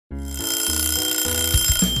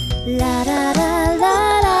La da da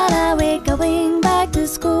la da da, we're going back to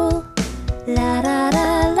school. La da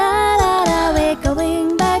da la da da, we're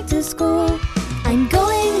going back to school. I'm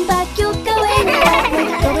going back, you're going back,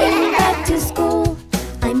 we're going back to school.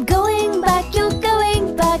 I'm going back, you're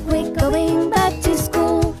going back, we're going back to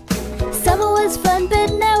school. Summer was fun,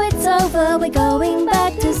 but now it's over, we're going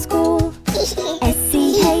back to school.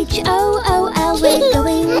 S-C-H-O-O-L, we're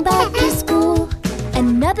going back to school.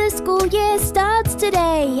 Another school year starts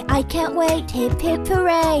today. I can't wait, hip hip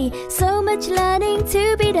hooray. So much learning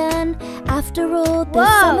to be done. After all the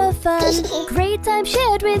summer fun, great time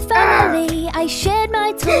shared with family. I shared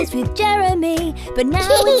my toys with Jeremy, but now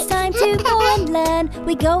it's time to go and learn.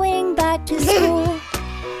 We're going back to school.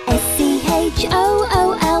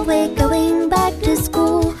 S-C-H-O-O-L, we're going back to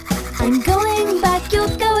school. I'm going back, you're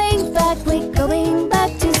going back, we're going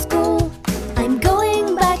back to school. I'm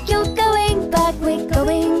going back, you're going back, we're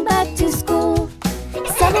going back to school.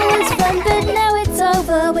 Summer was fun, but now it's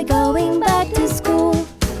over, we're going back to school.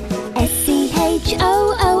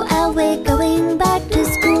 S-C-H-O-O-L, we're going back to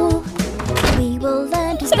school. We will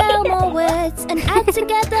learn to spell more words and add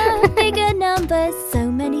together bigger numbers.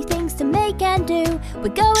 So many things to make and do. We're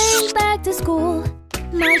going back to school.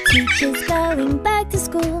 My teacher's going back to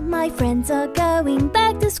school. My friends are going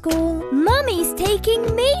back to school. Mummy's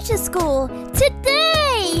taking me to school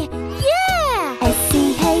today! Yeah!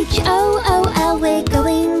 S-C-H-O-O-L, we're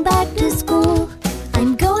going back to school.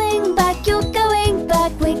 I'm going back, you're going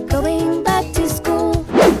back, we're going back to school.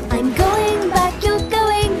 I'm going back, you're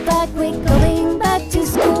going back, we're going back to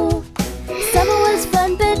school. Summer was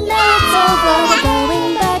fun, but now it's over, we're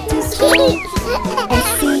going back to school.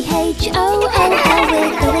 S-C-H-O-O-L,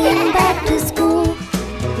 we're going back to school.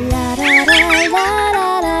 La da da la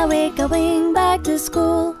da da, we're going back to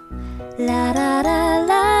school. La da da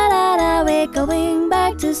la da da, we're going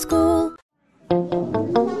back to school.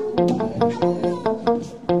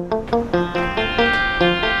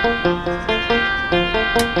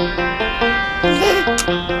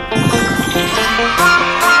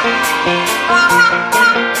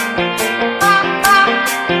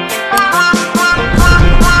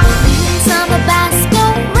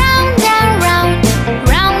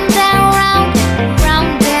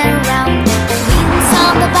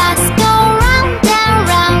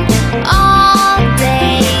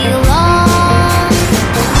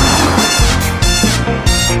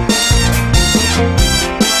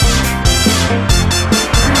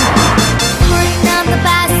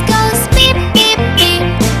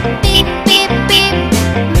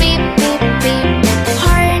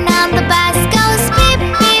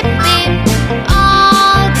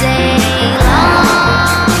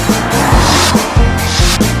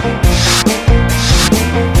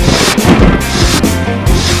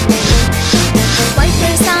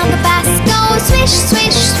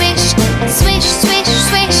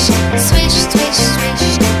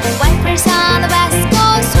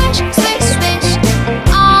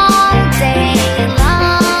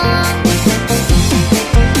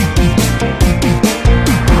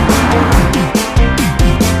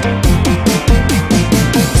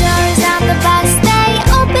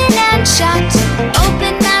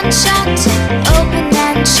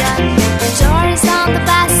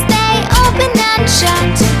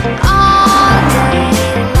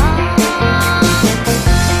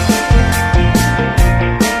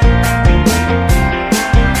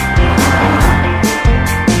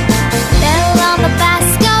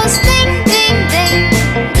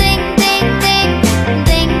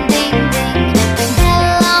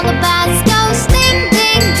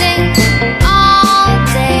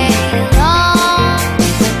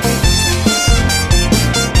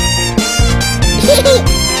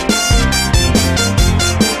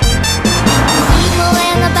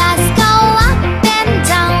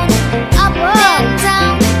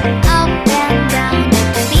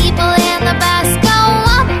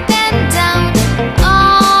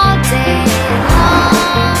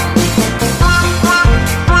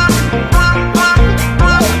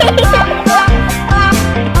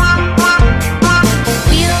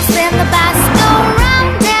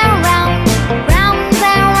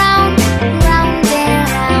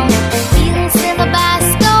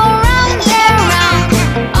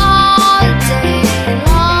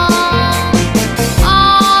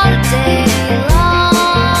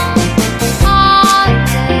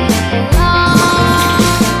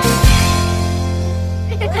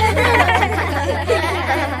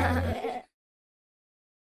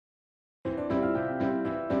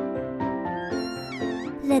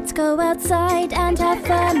 Let's go outside and have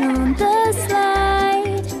fun on the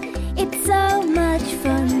slide. It's so much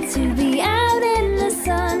fun to be out in the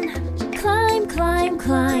sun. Climb, climb,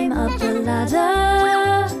 climb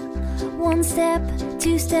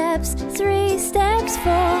 2 steps, 3 steps,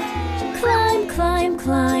 4. Climb, climb,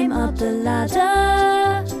 climb up the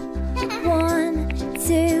ladder. 1,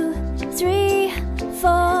 2, 3,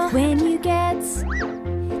 4. When you get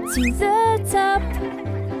to the top,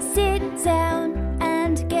 sit down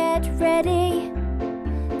and get ready.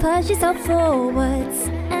 Push yourself forwards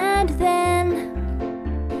and then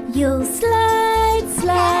you'll slide,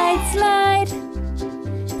 slide, slide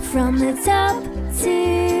from the top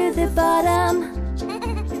to the bottom.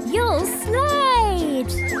 You'll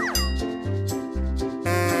slide.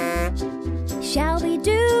 Shall we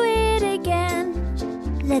do it again?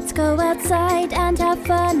 Let's go outside and have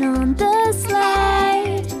fun on the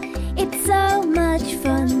slide. It's so much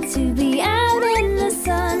fun to be out in the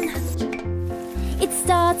sun. It's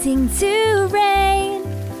starting to rain.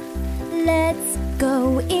 Let's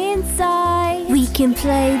go inside. We can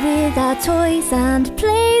play with our toys and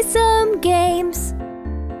play some games.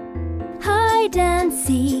 Hide and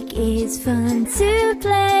seek is fun to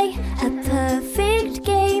play. A perfect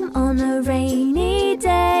game on a rainy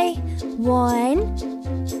day. 1,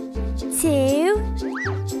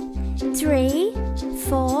 2, 3,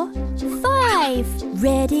 4, 5.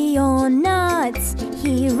 Ready or not,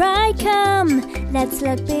 here I come. Let's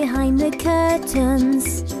look behind the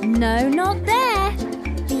curtains. No, not there.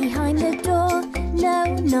 Behind the door. No,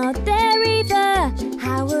 not there either.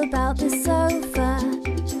 How about the sofa?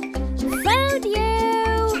 Found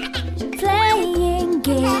you! Playing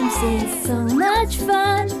games is so much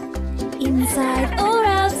fun. Inside or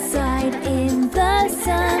outside in the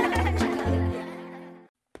sun.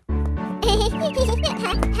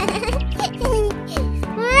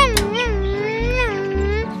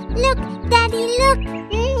 Look, Daddy, look!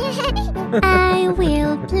 I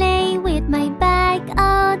will play with my bag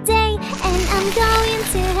all day, and I'm going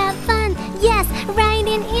to have fun. Yes,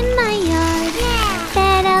 riding in my yard. Yeah.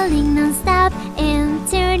 Pedaling non-stop and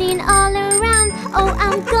turning all around. Oh,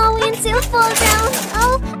 I'm going to fall down.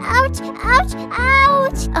 Oh, ouch, ouch,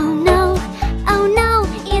 ouch. Oh no,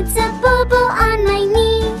 it's a boo-boo on my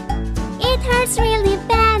knee. It hurts really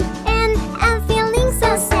bad and I'm feeling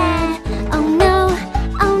so sad. Oh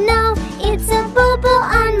no, it's a boo-boo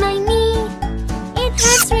on my knee. It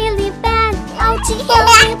hurts really bad. Ouchie, help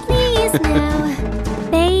me please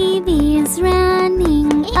now. Baby is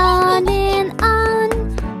running on and on.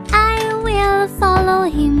 I will follow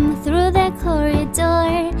him through the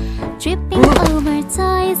corridor. Tripping over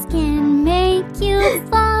toys can make you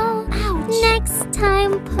fall. Ouch. Next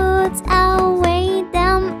time put away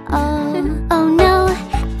them all. Oh no,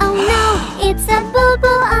 it's a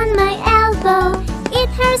boo-boo on my elbow. It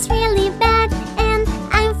hurts really bad and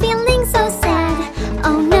I'm feeling so sad.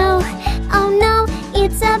 Oh no,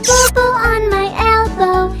 it's a boo-boo on my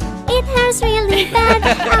elbow. It hurts really bad.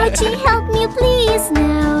 Ouchie, help me please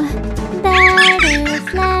now.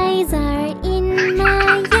 Butterflies are in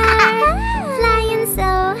my yard. Flying so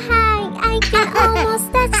high I can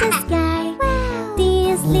almost touch the sky.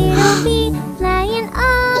 This little bee flying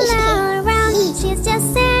all around. She's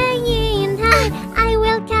just saying hi. I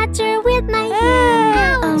will catch her with my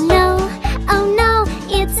hand. Oh no,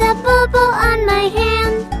 it's a boo-boo on my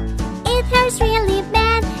hand. It hurts really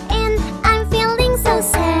bad and I'm feeling so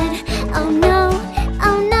sad. Oh no,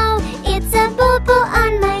 it's a boo-boo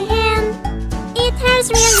on my hand. It hurts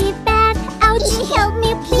really bad. Ouchie, help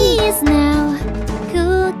me please now.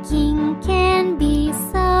 Cooking can be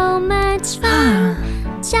so much fun.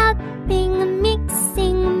 Chopping,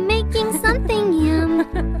 mixing, making something yum.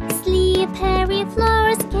 Slippery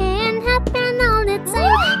floors can happen all the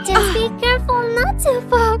time. Just be careful not to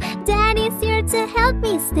fall. Daddy's here to help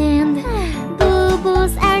me stand.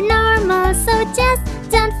 Boo-boos are normal, so just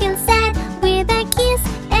don't feel sad. With a kiss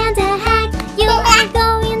and a hug, you are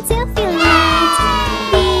going to feel right.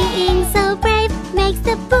 Being so brave makes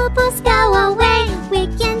the boo-boos go away. We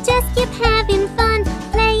can just keep having fun,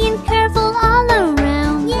 playing careful all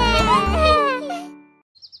around. Yeah!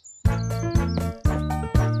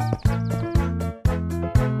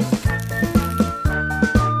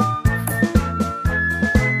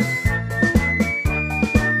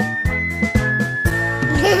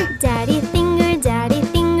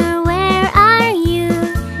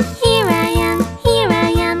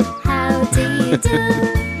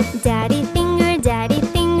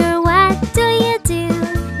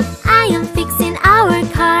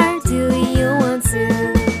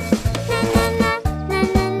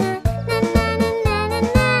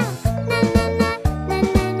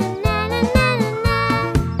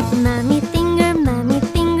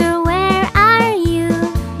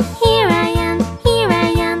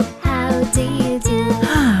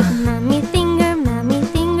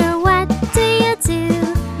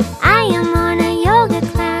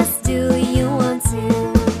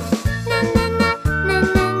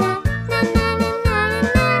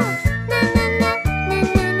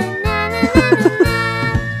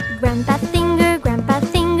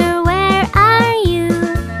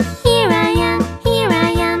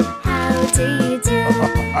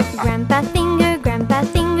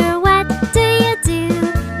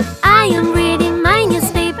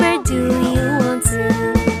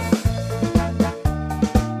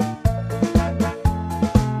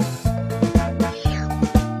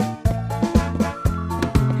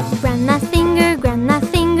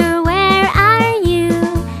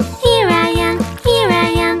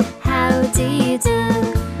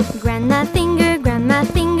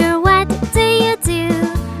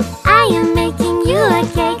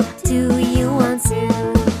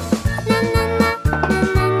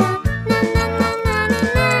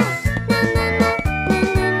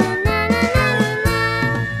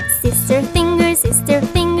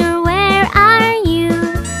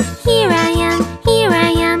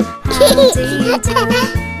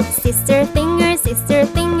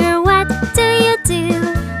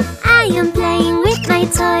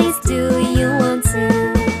 toys do you want to?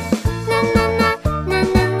 Na na na na na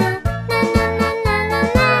na na na na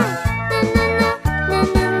na na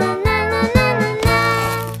na na na na na.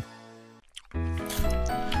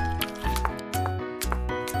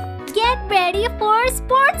 Get ready for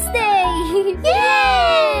Sports Day!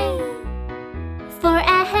 Yay! For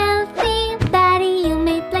a healthy body, you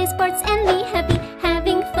may play sports and be happy,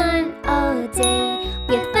 having fun all day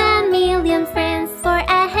with family and friends. For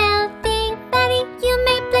a healthy body, you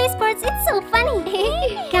may play sports. It's so funny.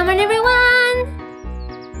 Come on, everyone.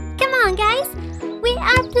 Come on, guys. We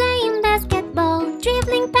are playing basketball,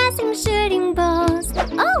 dribbling, passing, shooting balls.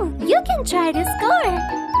 Oh, you can try to score.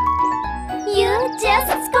 You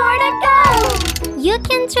just scored a goal. You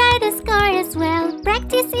can try to score as well.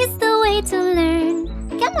 Practice is the way to learn.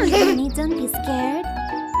 Come on, honey, don't be scared.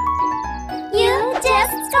 You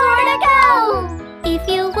just scored a goal. If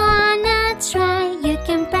you wanna try, you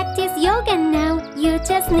can practice yoga now. You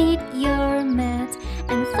just need your mat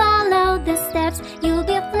and follow the steps. You'll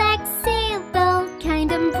be flexible,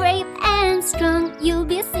 kind and brave and strong. You'll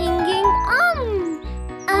be singing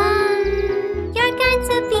You're going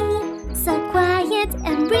to be so quiet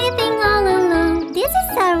and breathing all along. This is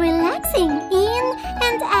so relaxing. In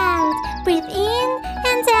and out, breathe in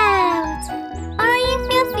and out. Or if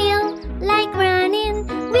you feel like running,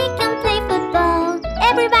 we can play football.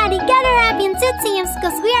 Everybody gather up into teams,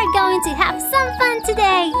 cause we are going to have some fun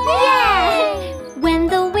today. Yay! When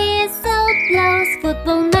the whistle blows,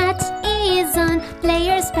 football match is on.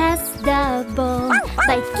 Players pass the ball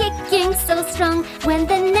by kicking so strong. When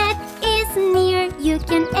the net is near, you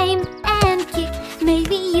can aim and kick.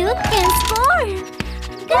 Maybe you can score.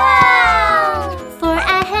 Go! For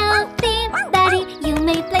a healthy body, you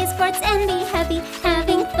may play sports and be happy,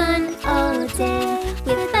 having fun all day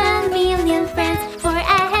with family and friends. For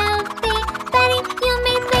a healthy body, you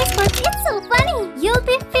may play sports. It's so funny. You'll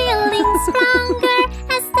be feeling stronger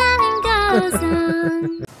as time goes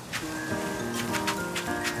on.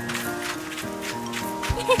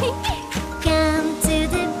 Come to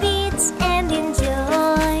the beach and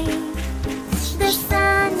enjoy the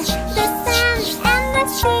sun and the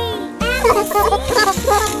sea.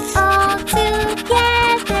 All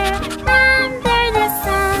together under the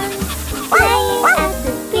sun, playing at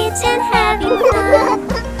the beach and having fun.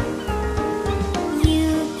 You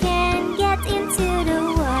can get into the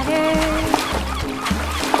water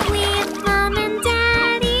with mom and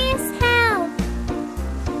daddy's help,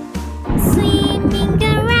 swimming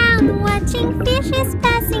around, watching fishes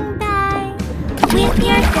passing by. With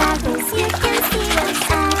your goggles you can see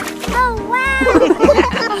outside. Oh wow!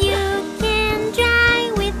 You can dry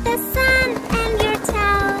with the sun and your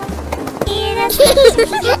towel. It has to keep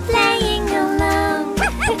you playing along.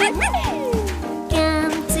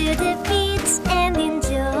 Come to the beach and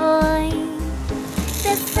enjoy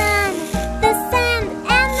the sun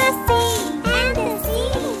and the sea.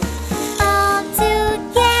 All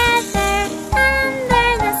together under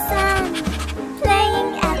the sun, playing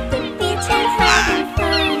at the beach and having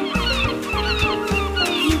fun.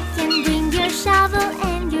 You can bring your shovel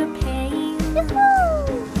and your pail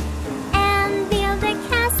and build a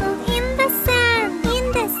castle in the sand.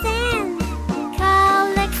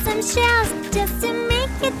 Collect some shells just to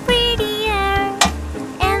make it prettier,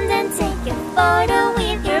 and then take a photo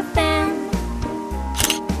with your fan.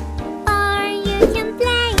 Or you can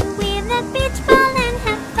play with a beach ball and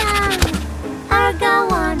have fun, or go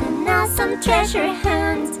on an awesome treasure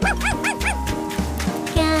hunt.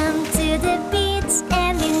 Come to the beach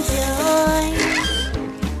and enjoy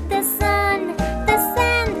the sun and the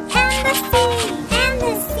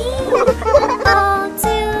sea. All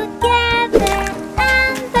together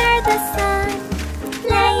under the sun,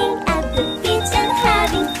 playing at the beach and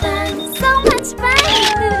having fun. So much fun!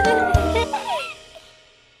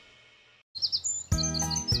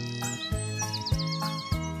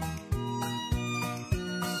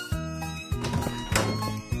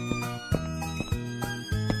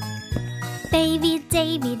 Baby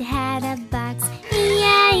David had a box,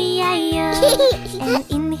 E-I-E-I-O. And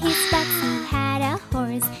in his box he had a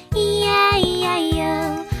horse,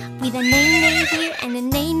 E-I-E-I-O. With a neigh-neigh here and a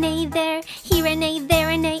neigh-neigh there, here a neigh, there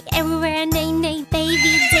a neigh, everywhere a neigh-neigh.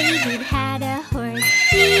 Baby David had a horse,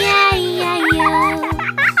 E-I-E-I-O.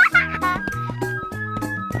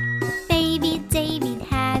 Baby David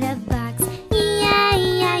had a box,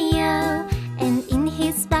 E-I-E-I-O. And in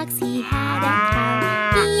his box he had a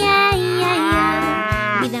cow, E-I-E-I-O.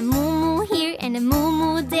 With a moo-moo here and a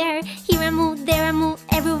moo-moo there, here a moo, there a moo,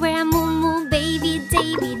 everywhere a moo-moo. Baby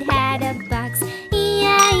David had a box,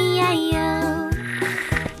 E-I-E-I-O.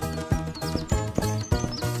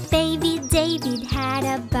 Baby David had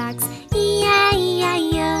a box, E-I-E-I-O.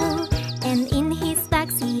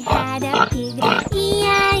 pig.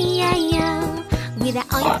 E-I-E-I-O. With a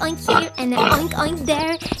oink oink here and a oink oink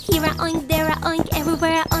there. Here a oink, there a oink,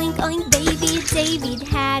 everywhere a oink oink. Baby David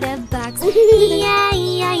had a box.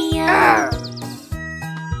 E-I-E-I-O.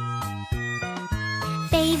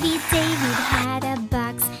 Baby David had a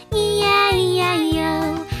box.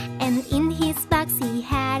 E-I-E-I-O. And in his box he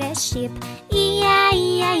had a ship.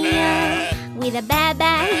 E-I-E-I-O. With a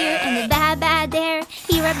ba-ba here and a ba-ba there.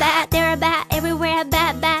 Here a ba, there a ba, everywhere a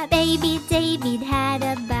ba-ba. Baby David had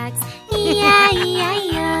a box.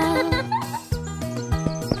 E-I-E-I-O.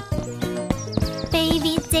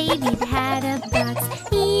 Baby David had a box.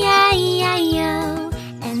 E-I-E-I-O.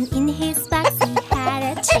 And in his box he had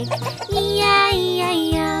a chick.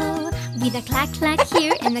 E-I-E-I-O. With a clack clack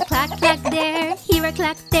here and a clack clack there. Here a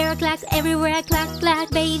clack, there a clack, everywhere a clack clack.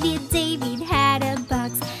 Baby David had a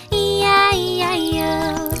box.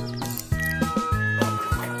 E-I-E-I-O.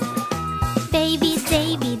 Baby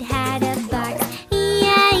David had a box.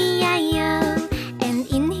 E-I-E-I-O. And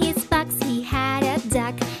in his box he had a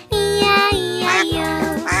duck.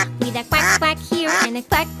 E-I-E-I-O. With a quack quack here and a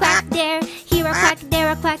quack quack there. Here a quack,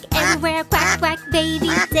 there a quack, everywhere a quack quack.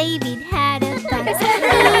 Baby David had a box.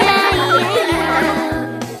 E-I-E-I-O.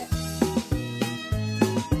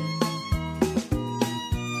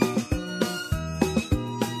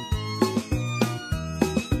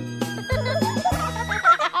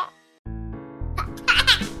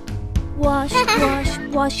 Wash, wash,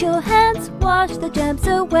 wash your hands, wash the germs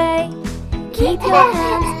away. Keep your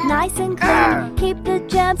hands nice and clean, keep the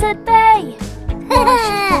germs at bay. Wash,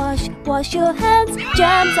 wash, wash your hands,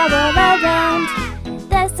 germs are all around.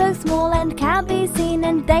 They're so small and can't be seen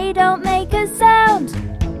and they don't make a sound.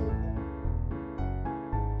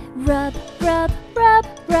 Rub, rub, rub,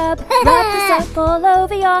 rub, rub the soap all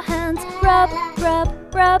over your hands. Rub, rub,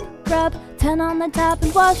 rub, rub, turn on the tap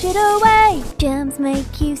and wash it away. Germs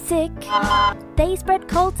make you sick, they spread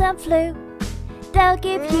colds and flu. They'll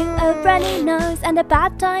give you a runny nose and a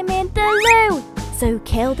bad time in the loo. So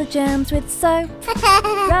kill the germs with soap.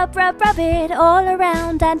 Rub, rub, rub it all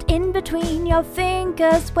around and in between your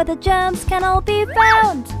fingers where the germs can all be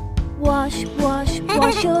found. Wash, wash,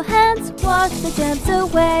 wash your hands, wash the germs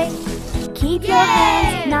away. Keep your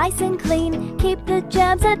hands nice and clean, keep the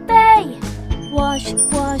germs at bay. Wash,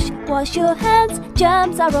 wash, wash your hands,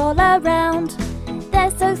 germs are all around.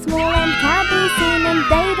 They're so small and can't be seen and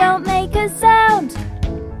they don't make a sound.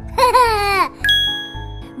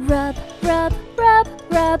 Rub, rub, rub,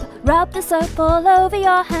 rub, rub the soap all over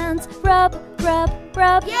your hands. Rub, rub,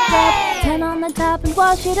 rub, rub, turn on the tap and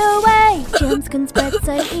wash it away. Germs can spread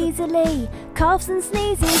so easily, coughs and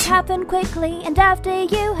sneezes happen quickly. And after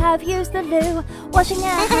you have used the loo, washing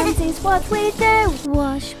our hands is what we do.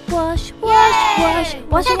 Wash, wash, wash, wash,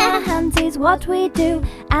 washing our hands is what we do.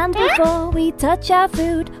 And before we touch our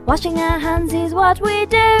food, washing our hands is what we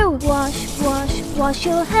do. Wash, wash, wash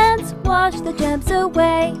your hands, wash the germs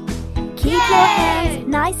away. Keep your hands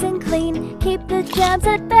nice and clean, keep the germs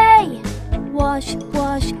at bay. Wash,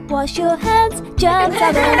 wash, wash your hands, germs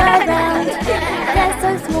are all around. They're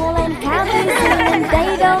so small and can't be seen and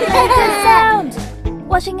they don't make a sound.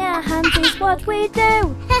 Washing our hands is what we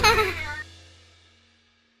do.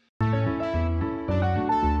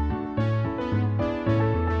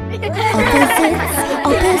 Opposites,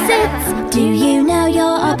 opposites, do you know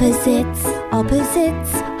your opposites?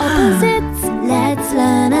 Opposites, opposites, let's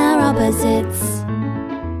learn our opposites.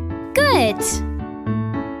 Good.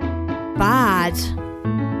 Bad.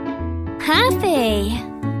 Happy.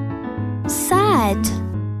 Sad.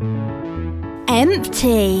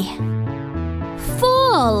 Empty.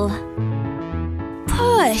 Full.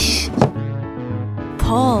 Push.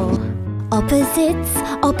 Pull. Opposites,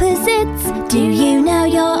 opposites, do you know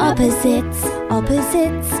your opposites?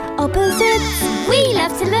 Opposites, opposites, we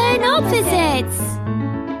love to learn opposites.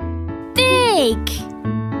 Big.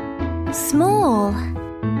 Small.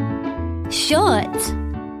 Short.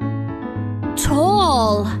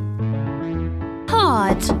 Tall.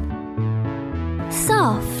 Hard.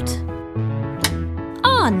 Soft.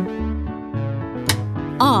 On.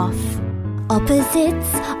 Off.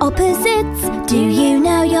 Opposites, opposites, do you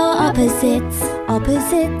know your opposites?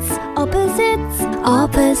 Opposites, opposites,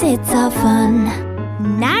 opposites are fun.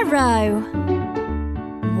 Narrow.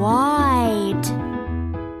 Wide.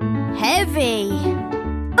 Heavy.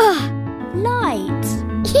 Light.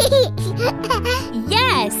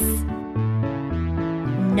 Yes.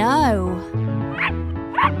 No.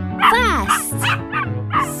 Fast.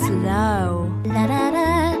 Slow. La da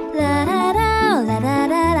da, la da da, la da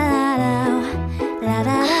da da.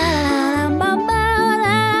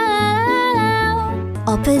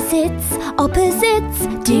 Opposites, opposites,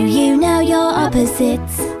 do you know your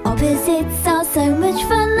opposites? Opposites are so much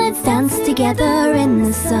fun. Let's dance together in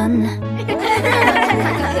the sun.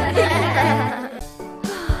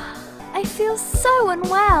 I feel so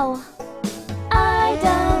unwell. I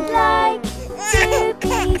don't like to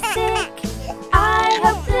be sick. I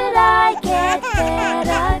hope that I get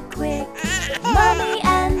better quick. Mummy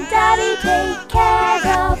and Daddy take care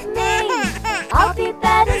of me. I'll be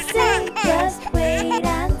better soon, just wait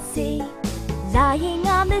and see. Lying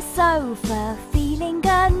on the sofa, feeling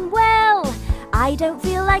unwell. I don't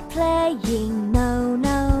feel like playing, no,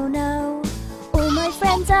 no, no. All my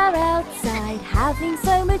friends are outside, having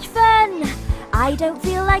so much fun. I don't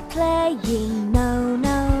feel like playing, no,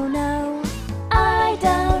 no, no. I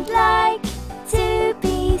don't like to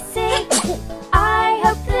be sick. I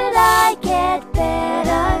hope that I get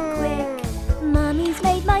better quick. Mummy's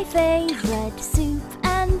made my favorite soup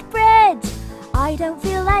and bread. I don't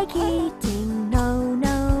feel like eating, no,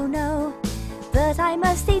 no, no. But I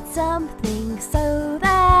must eat something so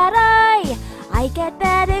that I get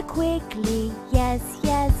better quickly, yes,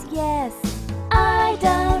 yes, yes. I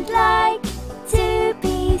don't like to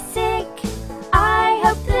be sick. I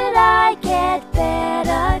hope that I get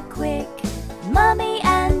better quick. Mummy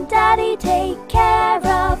and Daddy take care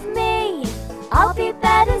of me. I'll be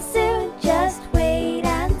better soon, just wait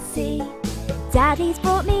and see. Daddy's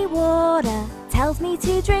brought me water, tells me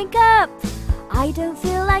to drink up. I don't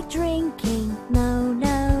feel like drinking, no,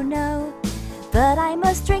 no, no. But I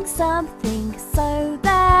must drink something so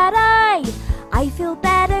that I feel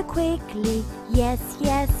better quickly, yes,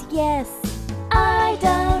 yes, yes. I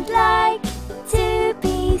don't like to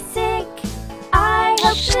be sick. I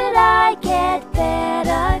hope that I get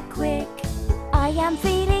better quick. I am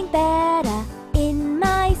feeling better in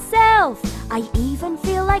myself. I even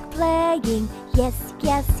feel like playing, yes,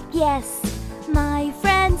 yes, yes. My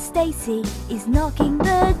friend Stacy is knocking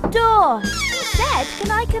the door. She said,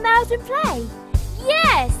 can I come out and play?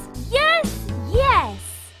 Yes, yes, yes.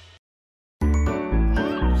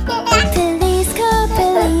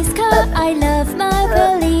 Police car, I love my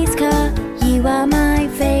police car. You are my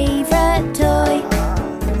favorite toy.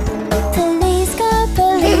 Police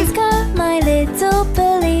car, my little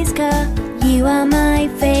police car. You are my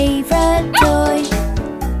favorite toy.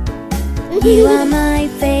 You are my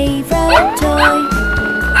favorite toy.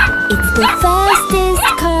 It's the fastest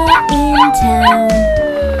car in town.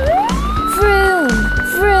 Vroom,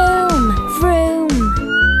 vroom, vroom.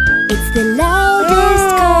 It's the loudest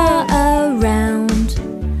car around.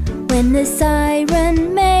 When the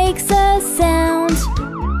siren makes a sound,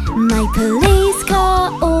 my police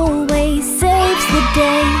car always saves the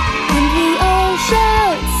day. And we all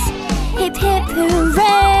shout, hip hip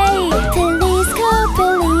hooray. Police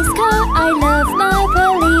car, I love my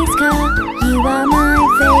police car. You are my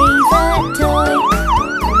favorite toy.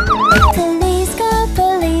 Police car,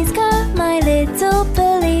 my little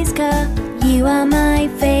police car. You are my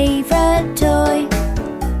favorite toy.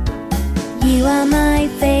 You are my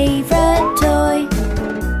favorite toy.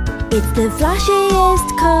 It's the flashiest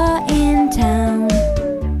car in town,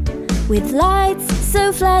 with lights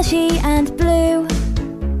so flashy and blue.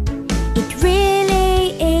 It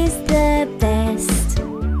really is the best.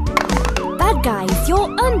 Bad guys,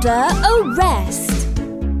 you're under arrest.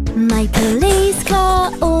 My police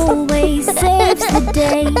car always saves the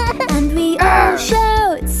day. And we all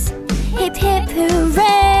shout, hip hip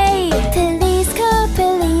hooray.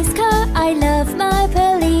 Police car, I love my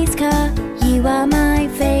police car. You are my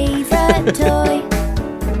favorite toy.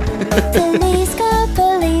 Police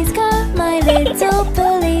car, my little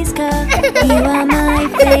police car. You are my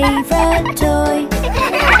favorite toy.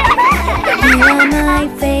 You are my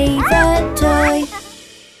favorite toy.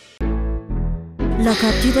 Look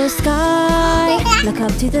up to the sky, look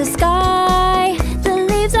up to the sky. The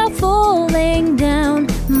leaves are falling down,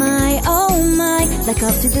 my oh my. Look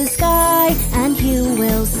up to the sky and you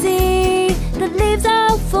will see the leaves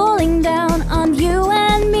are falling down on you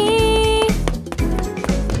and me.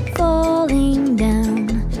 Falling down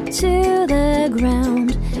to the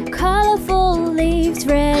ground, colorful leaves,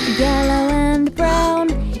 red, yellow and brown.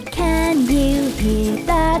 Can you hear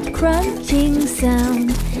that crunching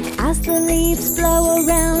sound as the leaves blow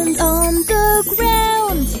around on the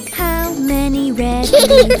ground? How many red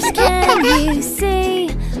leaves can you see?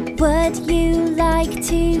 Would you like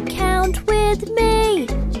to count with me?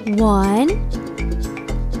 1,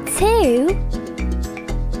 2,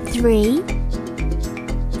 3,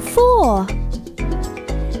 4.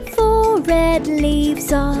 4 red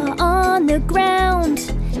leaves are on the ground.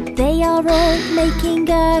 They are all making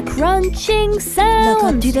a crunching sound. Look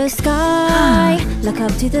up to the sky, look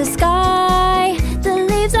up to the sky. The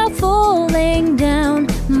leaves are falling down,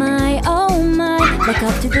 my oh my. Look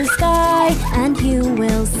up to the sky and you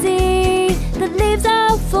will see the leaves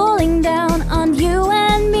are falling down on you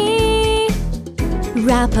and me.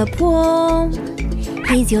 Wrap up warm,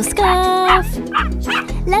 here's your scarf.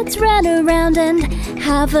 Let's run around and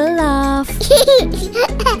have a laugh.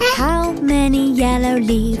 How many yellow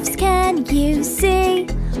leaves can you see?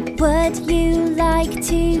 Would you like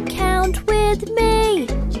to count with me?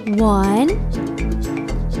 1,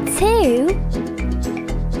 2,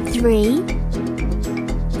 3,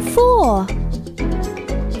 4,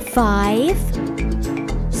 5,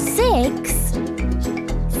 6,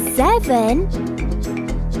 7,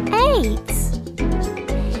 8.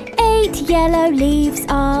 8 yellow leaves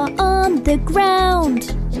are on the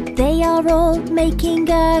ground. They are all making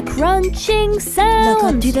a crunching sound. Look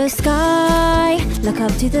up to the sky, look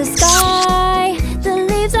up to the sky. The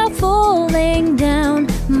leaves are falling down,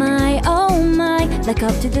 my oh my. Look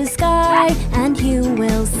up to the sky and you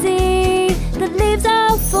will see the leaves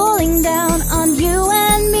are falling down on you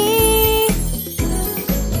and me.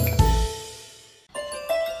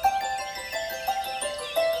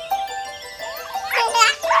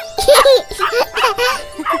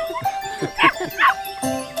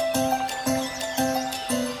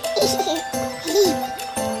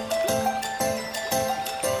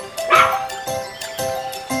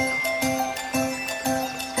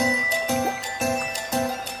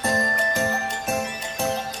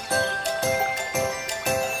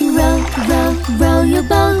 Row your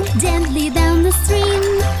boat gently down the stream.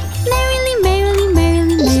 Merrily, merrily,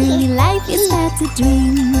 merrily, merrily, life is but a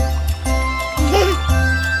dream.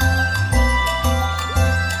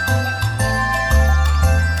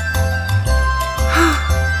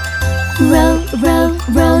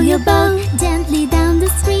 Row your boat gently down the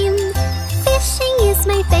stream. Fishing is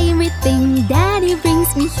my favorite thing. Daddy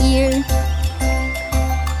brings me here.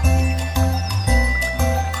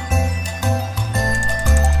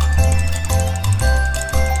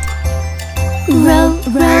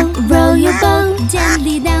 Row your boat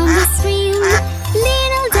gently down the stream.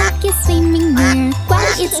 Little duck is swimming near.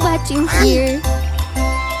 Quack is what you hear.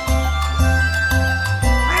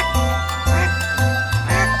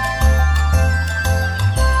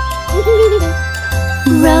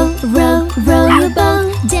 Row your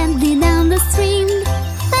boat gently down the stream.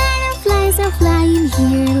 Butterflies are flying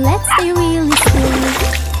here. Let's stay really still.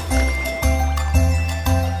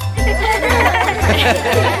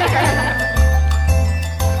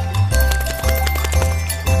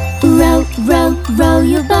 Row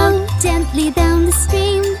your boat gently down the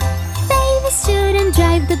stream. Babies shouldn't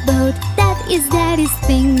drive the boat. That is Daddy's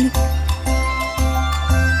thing.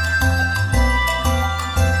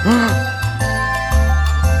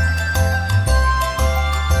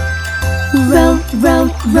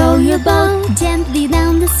 Row your boat gently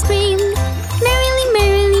down the stream. Merrily,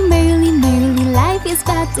 merrily, merrily, merrily, life is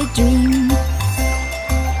but a dream.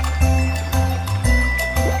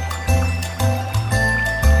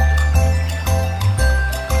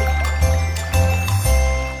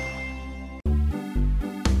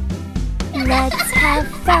 Let's have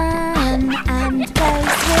fun and go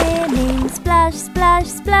swimming. Splash, splash,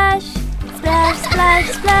 splash. Splash, splash,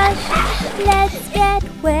 splash. Let's get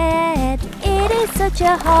wet. It is such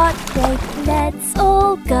a hot day. Let's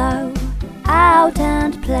all go out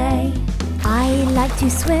and play. I like to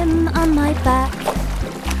swim on my back.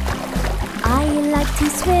 I like to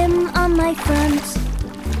swim on my front.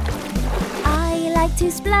 I like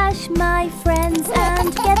to splash my friends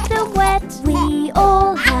and get them wet. We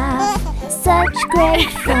all have such great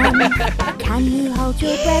fun. Can you hold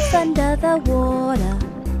your breath under the water?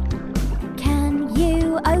 Can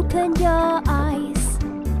you open your eyes?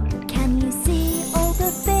 Can you see all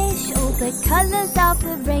the fish, all the colors of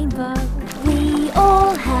the rainbow? We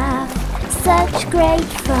all have such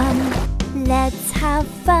great fun. Let's have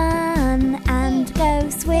fun and go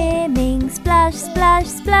swimming. Splash, splash,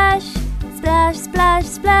 splash. Splash, splash,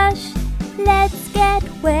 splash. Let's get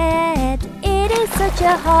wet. It is such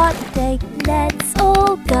a hot day. Let's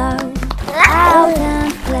all go out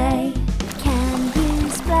and play. Can you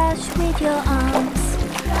splash with your arms?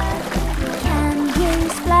 Can you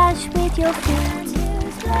splash with your feet?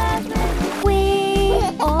 We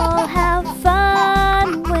all have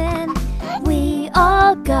fun when we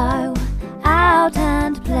all go out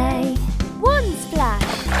and play. 1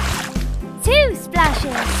 splash, 2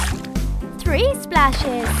 splashes, 3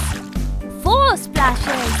 splashes, 4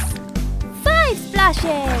 splashes, 5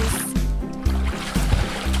 splashes.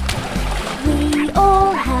 We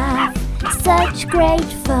all have such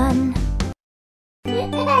great fun.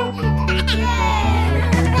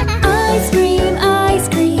 Ice cream, ice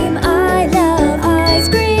cream, I love ice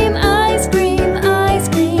cream, ice cream, ice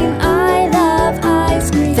cream, I love ice cream.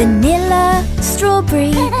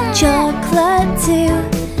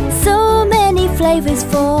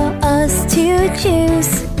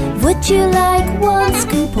 choose? Would you like one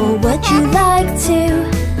scoop or would you like two?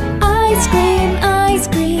 Ice cream, ice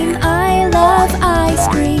cream, I love ice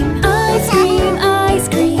cream. Ice cream, ice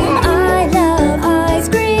cream, I love ice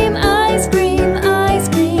cream. Ice cream, ice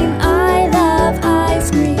cream, I love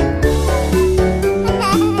ice cream.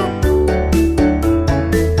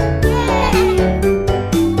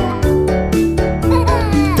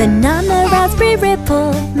 Banana, raspberry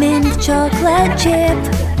ripple, mint chocolate chip.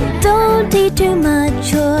 Don't eat too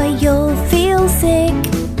much or you'll feel sick.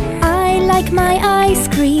 I like my ice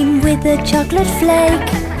cream with a chocolate flake.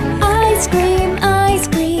 Ice cream,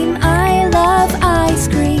 I love ice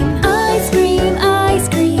cream. Ice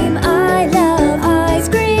cream, I love ice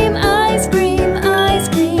cream. Ice cream,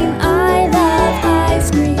 I love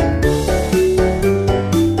ice cream.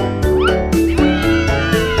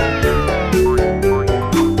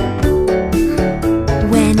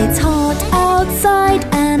 When it's hot outside,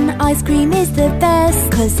 ice cream is the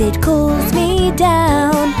best, 'cause it cools me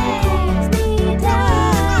down.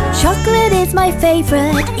 Chocolate is my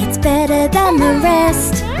favorite, it's better than the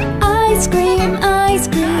rest. Ice cream, I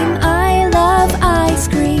love ice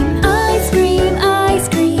cream. Ice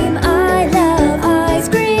cream, I love ice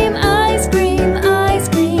cream. Ice cream,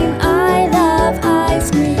 I love ice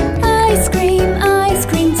cream. Ice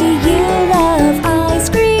cream, do you love ice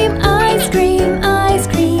cream? Ice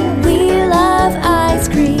cream, we love ice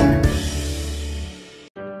cream.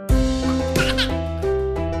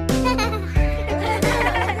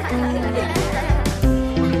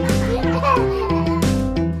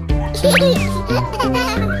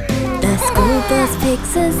 The school bus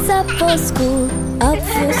picks us up for school, up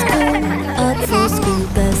for school, up for school.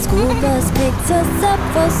 The school bus picks us up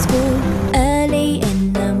for school early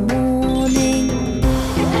in the morning.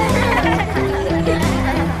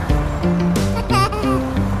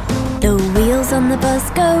 The wheels on the bus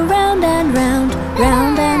go round and round,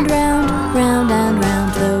 round and round, round and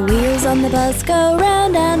round. The wheels on the bus go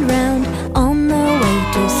round and round on the way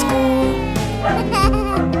to school.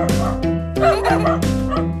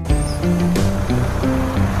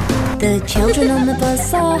 The children on the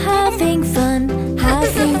bus are having fun,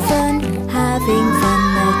 having fun, having fun.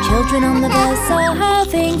 The children on the bus are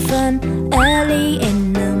having fun early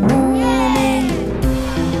in the morning.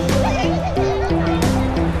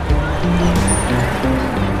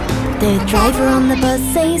 The driver on the bus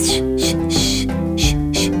says shh, shh, shh, shh,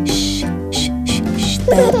 shh, shh, shh, shh.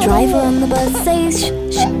 The driver on the bus says shh,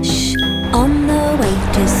 shh, shh, on the way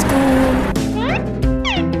to school.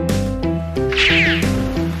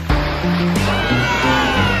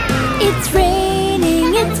 It's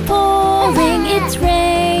raining, it's pouring, it's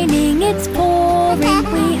raining, it's pouring.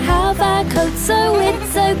 We have our coats, so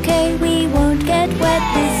it's okay, we won't get wet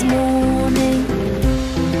this morning.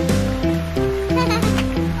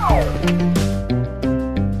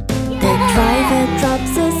 The driver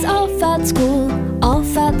drops us off at school,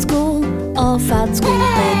 off at school, off at school.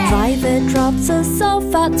 The driver drops us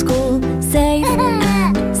off at school, safe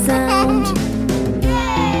and sound.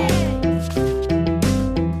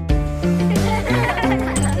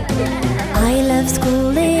 I love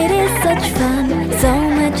school, it is such fun, so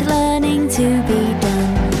much learning to be done.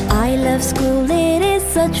 I love school, it is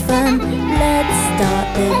such fun, let's start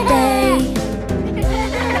the day.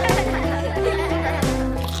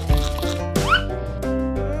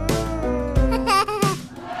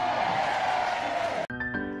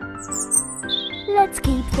 Let's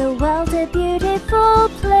keep the world a beautiful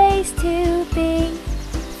place to be,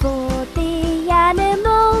 for the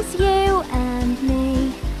animals, you and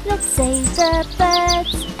me. Let's save the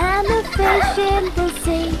birds and the fish in the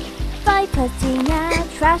sea by putting our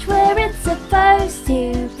trash where it's supposed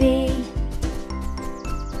to be.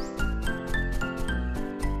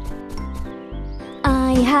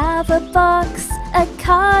 I have a box, a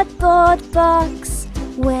cardboard box.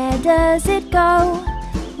 Where does it go?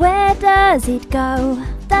 Where does it go?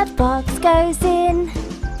 That box goes in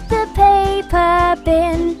the paper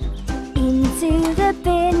bin. Into the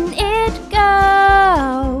bin it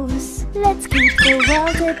goes. Let's keep the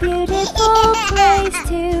world a beautiful place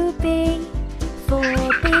to be, for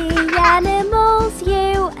the animals,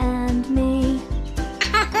 you and me.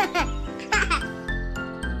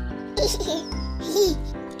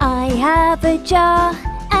 I have a jar,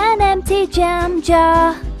 an empty jam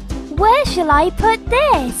jar. Where shall I put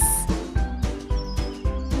this?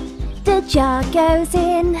 The jar goes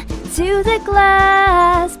in to the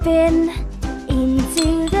glass bin.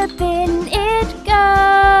 Into the bin it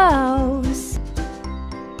goes.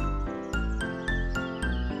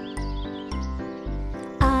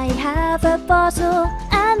 I have a bottle,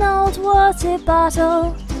 an old water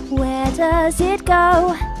bottle. Where does it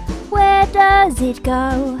go? Where does it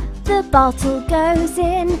go? The bottle goes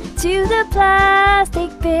into the plastic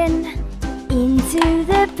bin. Into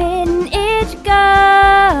the bin it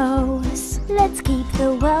goes. Let's keep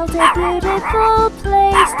the world a beautiful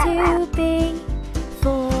place to be.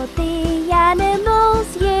 For the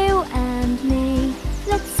animals, you and me.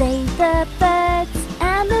 Let's save the birds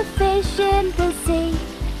and the fish in the sea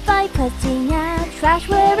by putting our trash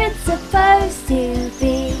where it's supposed to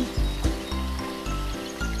be.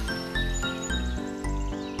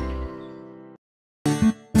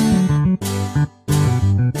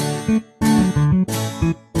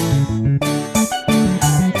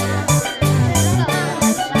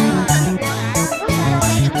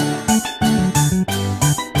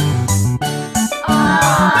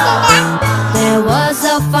 There was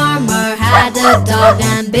a farmer, had a dog,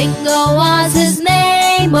 and Bingo was his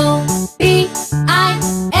name. Oh, B-I-N-G-O,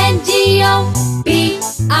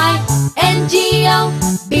 B-I-N-G-O,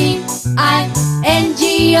 B-I-N-G-O,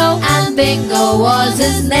 and Bingo was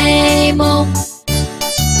his name. Oh.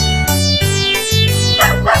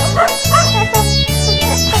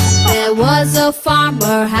 There was a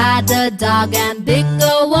farmer, had a dog, and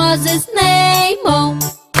Bingo was his name. Oh,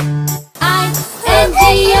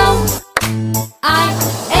 I-N-G-O,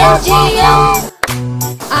 I-N-G-O,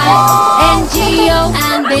 I-N-G-O,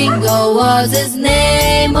 and Bingo was his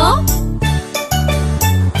name. Oh.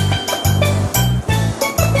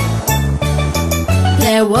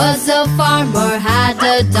 There was a farmer, had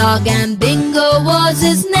a dog, and Bingo was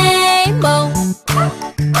his name. Oh,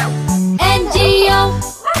 N-G-O,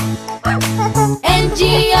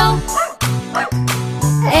 N-G-O,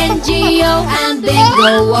 N-G-O, and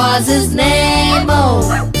Bingo was his name. Oh.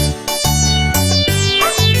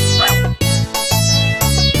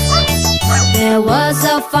 There was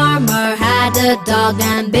a farmer, had a dog,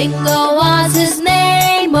 and Bingo was his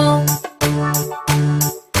name. Oh,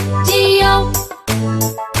 G-O,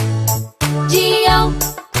 G-O,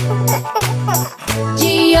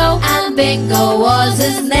 G-O, and Bingo was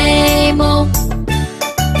his name. Oh.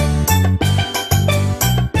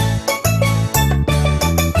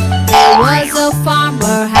 There was a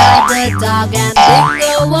farmer, had a dog, and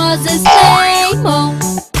Bingo was his name. Oh,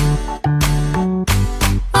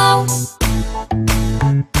 oh,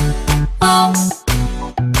 oh,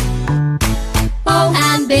 oh,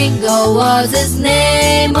 and Bingo was his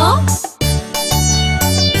name. Oh.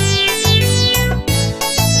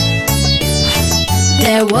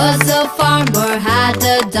 There was a farmer, had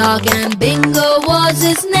a dog, and Bingo was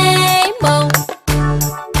his name. Oh.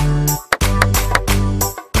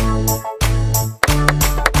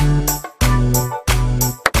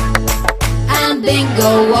 And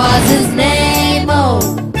Bingo was his name. Oh.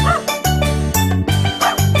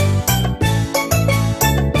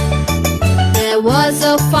 There was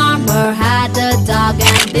a farmer, had a dog,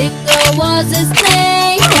 and Bingo was his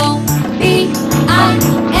name. Oh, B-I-N-G-O,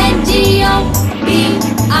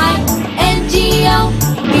 B-I-N-G-O,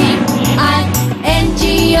 B-I-N-G-O,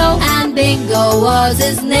 and Bingo was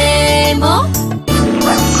his name. Oh.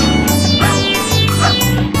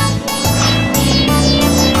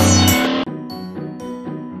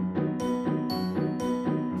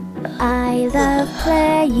 I love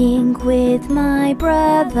playing with my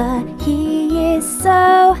brother. He is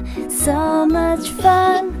so much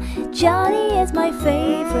fun. Johnny is my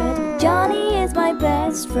favorite. Johnny is my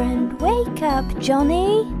best friend. Wake up,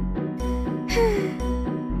 Johnny.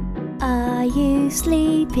 Are you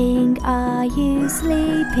sleeping? Are you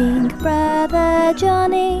sleeping, brother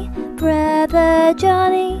Johnny? Brother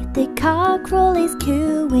Johnny, the cockerel is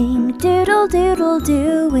cooing. Doodle doodle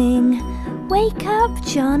doing. Wake up,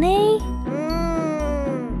 Johnny.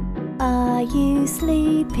 Are you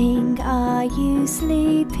sleeping? Are you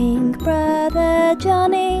sleeping, brother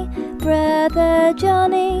Johnny? Brother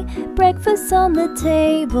Johnny, breakfast on the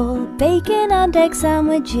table, bacon and egg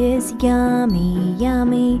sandwiches, yummy,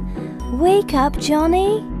 yummy. Wake up,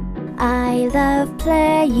 Johnny. I love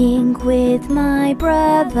playing with my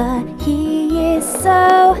brother. He is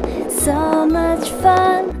so much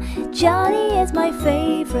fun. Johnny is my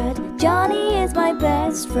favorite. Johnny is my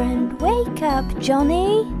best friend. Wake up,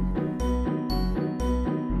 Johnny.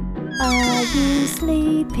 Are you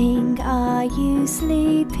sleeping? Are you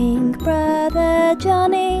sleeping, brother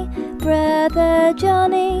Johnny? Brother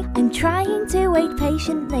Johnny, I'm trying to wait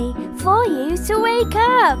patiently for you to wake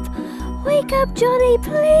up. Wake up, Johnny,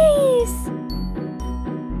 please.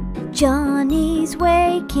 Johnny's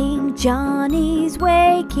waking, Johnny's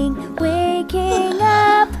waking, waking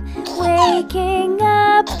up, waking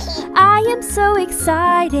up. I am so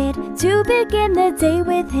excited to begin the day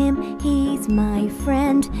with him. He's my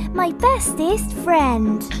friend, my bestest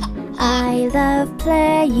friend. I love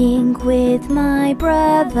playing with my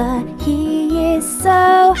brother. He is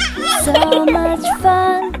so much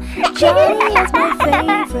fun. Johnny is my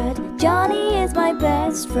favorite. Johnny is my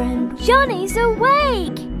best friend. Johnny's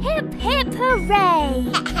awake! Hip hip hooray!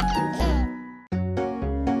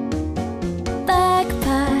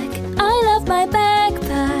 Backpack, I love my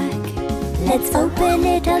backpack. Let's open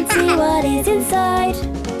it and see what is inside.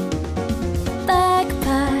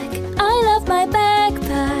 Backpack, I love my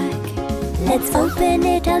backpack. Let's open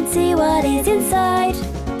it and see what is inside.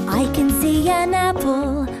 I can see an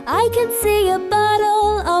apple, I can see a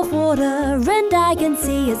bottle of water, and I can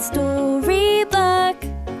see a storybook.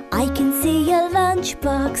 I can see a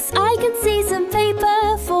lunchbox, I can see some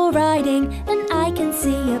paper for writing, and I can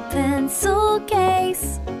see a pencil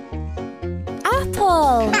case.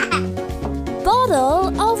 Apple,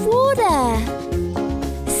 bottle of water,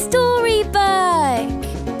 storybook,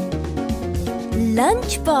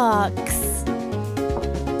 lunchbox,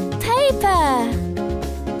 paper,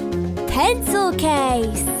 pencil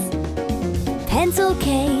case. Pencil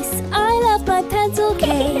case, I love my pencil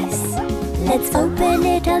case. Let's open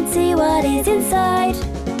it and see what is inside.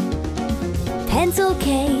 Pencil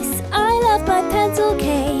case, I love my pencil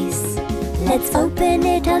case. Let's open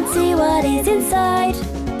it and see what is inside.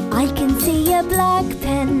 I can see a black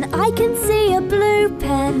pen, I can see a blue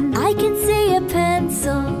pen, I can see a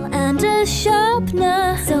pencil and a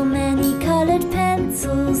sharpener. So many colored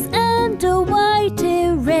pencils and a white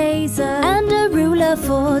eraser and a ruler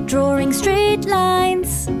for drawing straight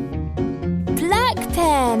lines. Black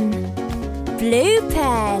pen, blue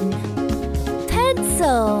pen,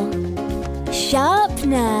 pencil,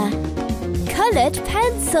 sharpener, colored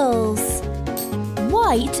pencils,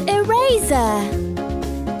 white eraser,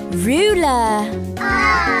 ruler.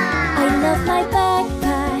 I love my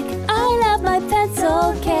backpack, I love my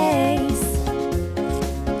pencil case.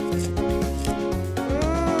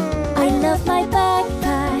 I love my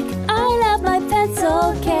backpack, I love my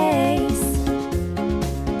pencil case.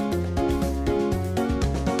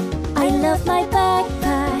 I love my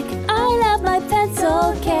backpack, I love my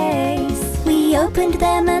pencil case. We opened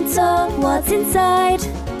them and saw what's inside.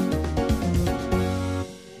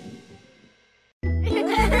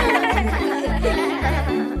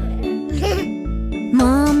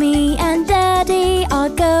 Mommy and Daddy are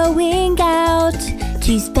going out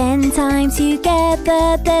to spend time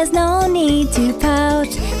together. There's no need to pout.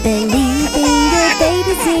 They're leaving the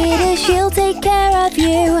babysitter, she'll take care of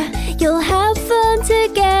you. You'll have fun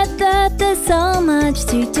together, there's so much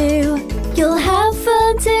to do. You'll have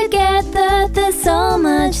fun together, there's so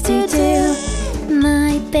much to do.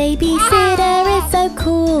 My babysitter is so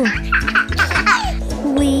cool.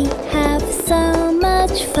 We have so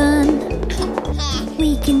much fun.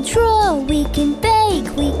 We can draw, we can bake,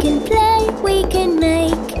 we can play, we can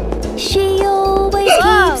make. She always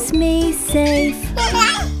keeps me safe.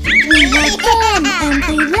 We have fun and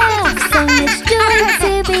we laugh, so much joy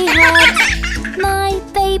to be had. My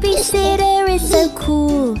babysitter is so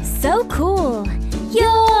cool, so cool.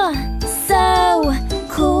 You're so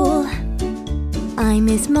cool. I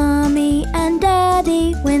miss Mommy and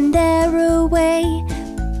Daddy when they're away,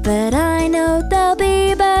 but I know they'll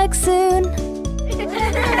be back soon.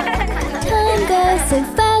 Time goes so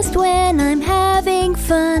fast when I'm having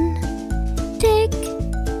fun. Tick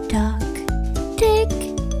tock, tick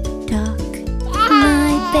tock.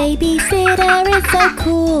 My babysitter is so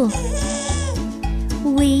cool.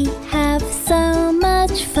 We have so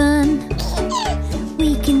much fun.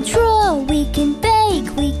 We can draw, we can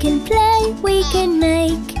bake, we can play, we can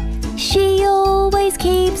make. She always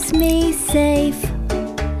keeps me safe.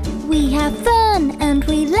 We have fun and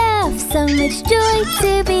we laugh, so much joy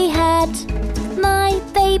to be had. My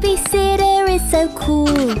babysitter is so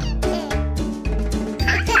cool.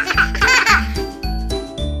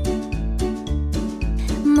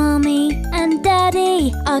 Mommy and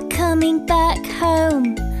Daddy are coming back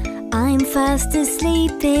home. I'm fast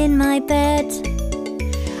asleep in my bed.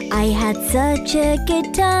 I had such a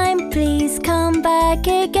good time, please come back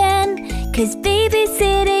again. 'Cause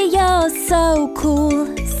babysitter, you're so cool,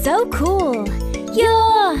 so cool.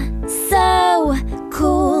 You're so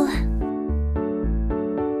cool.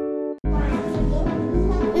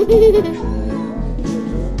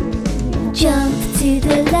 Jump to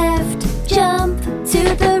the left, jump to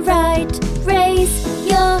the right. Raise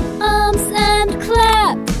your arms and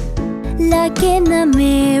clap. Look in the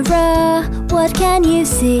mirror, what can you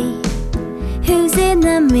see? Who's in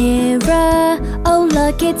the mirror? Oh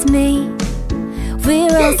look, it's me.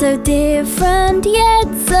 We're all so different yet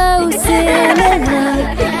so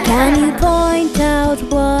similar. Can you point out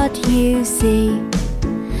what you see?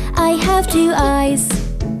 I have two eyes,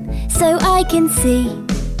 so I can see.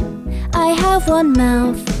 I have one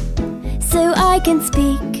mouth, so I can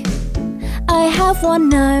speak. I have one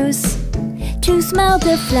nose, to smell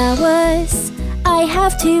the flowers. I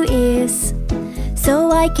have two ears,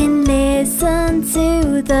 so I can listen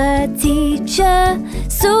to the teacher,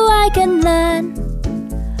 so I can learn.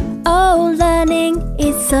 Oh, learning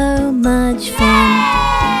is so much fun.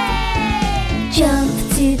 Jump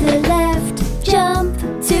to the left, jump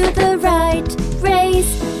to the right.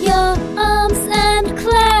 Raise your arms and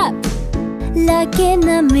clap. Look in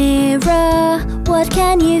the mirror, what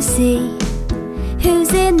can you see?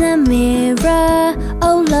 Who's in the mirror?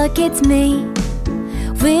 Oh, look, it's me.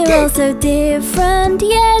 We're all so different,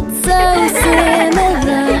 yet so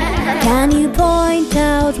similar. Can you point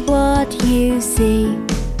out what you see?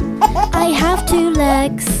 I have two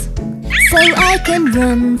legs, so I can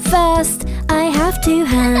run fast. I have two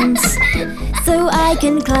hands, so I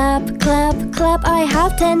can clap, clap, clap. I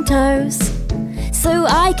have 10 toes, so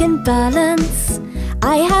I can balance.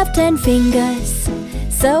 I have 10 fingers,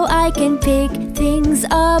 so I can pick things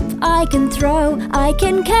up. I can throw, I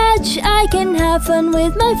can catch, I can have fun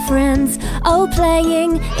with my friends. Oh,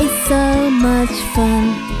 playing is so much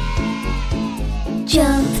fun.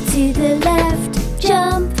 Jump to the left,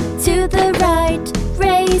 jump to the right.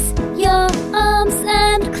 Raise your arms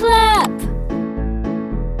and clap.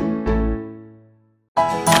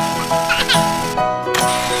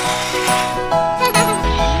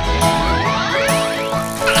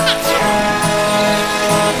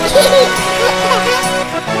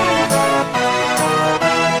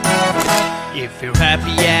 If you're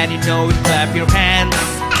happy and you know it, clap your hands.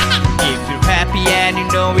 If you're happy and you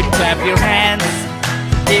know it, clap your hands.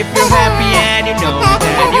 If you're happy and you know it,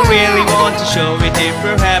 and you really want to show it. If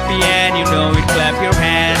you're happy and you know it, clap your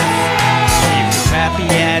hands. If you're happy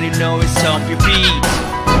and you know it, stomp your feet.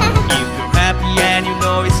 If you're happy and you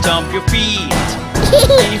know it, stomp your feet.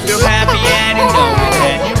 If you're happy and you know it,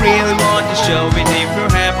 and you really want to show it. If you're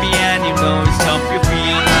happy and you know it, stomp your feet.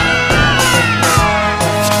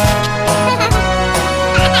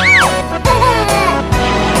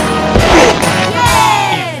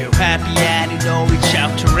 If you're happy and you know it,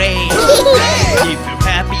 shout hooray!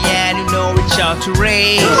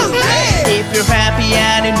 If you're happy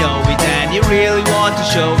and you know it, and you really want to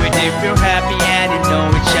show it. If you're happy and you know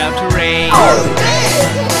it, shout hooray!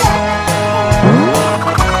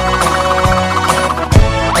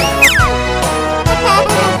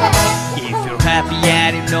 If you're happy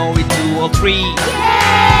and you know it, do all three.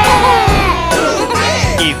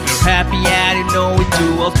 If you're happy and you know it,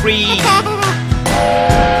 do all three.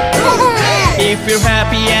 If you're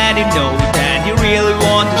happy and you know it, and you really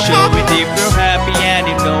want to show it. If you're happy and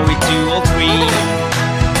you know it, do all three.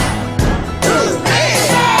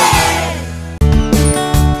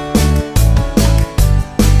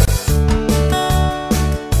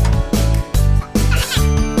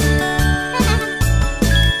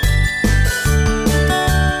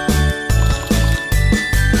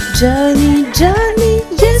 Johnny, Johnny,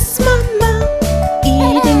 yes mama.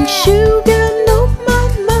 Eating sugar, no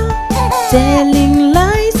mama. Telling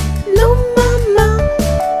lies, no mama.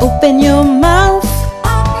 Open your mouth.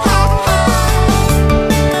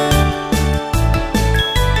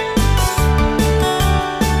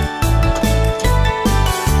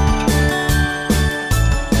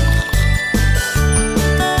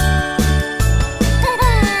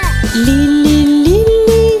 Lily,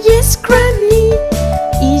 Lily, yes granny.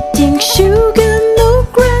 Eating sugar, no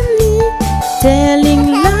granny.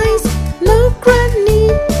 Telling lies, no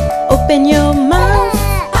granny. Open your mouth.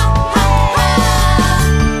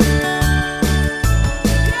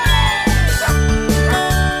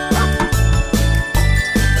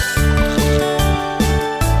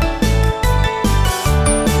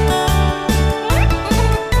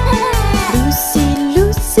 Lucy,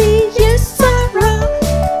 Lucy, yes Sarah.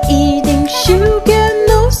 Eating sugar,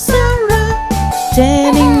 no Sarah.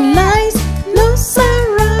 Telling lies, no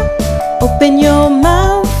Sarah. Open your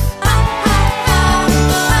mouth.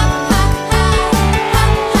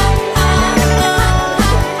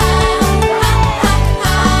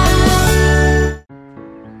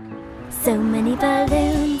 So many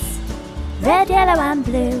balloons, red, yellow and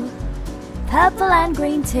blue, purple and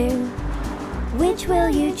green too. Which will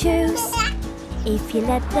you choose? If you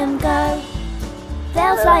let them go,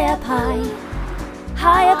 they'll fly up high,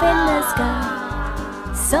 high up in the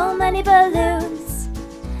sky. So many balloons,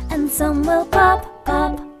 and some will pop,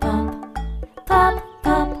 pop, pop, pop,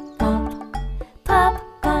 pop, pop, pop,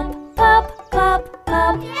 pop, pop, pop,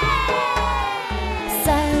 pop.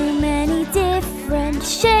 So many different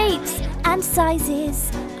shapes and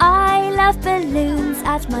sizes. I love balloons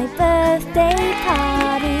at my birthday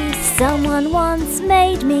party. Someone once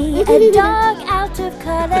made me a dog out of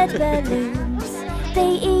colored balloons.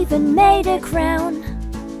 They even made a crown.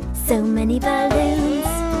 So many balloons,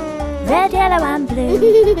 red, yellow and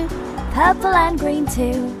blue, purple and green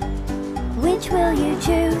too. Which will you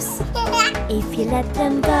choose? If you let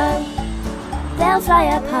them go, they'll fly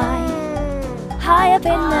up high, high up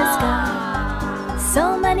in the sky.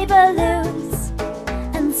 So many balloons,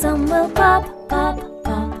 and some will pop, pop,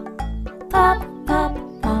 pop, pop, pop,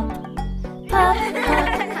 pop, pop, pop,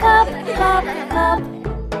 pop, pop, pop.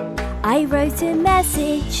 I wrote a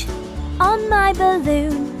message on my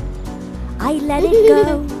balloon. I let it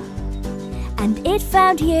go, and it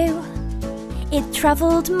found you. It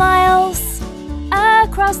traveled miles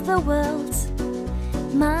across the world.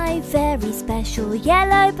 My very special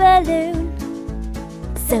yellow balloon.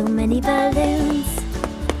 So many balloons,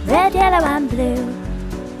 red, yellow and blue,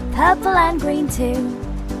 purple and green too.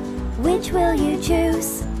 Which will you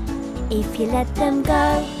choose? If you let them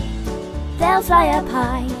go, they'll fly up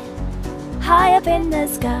high, high up in the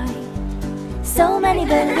sky. So many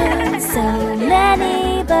balloons, so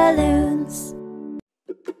many balloons.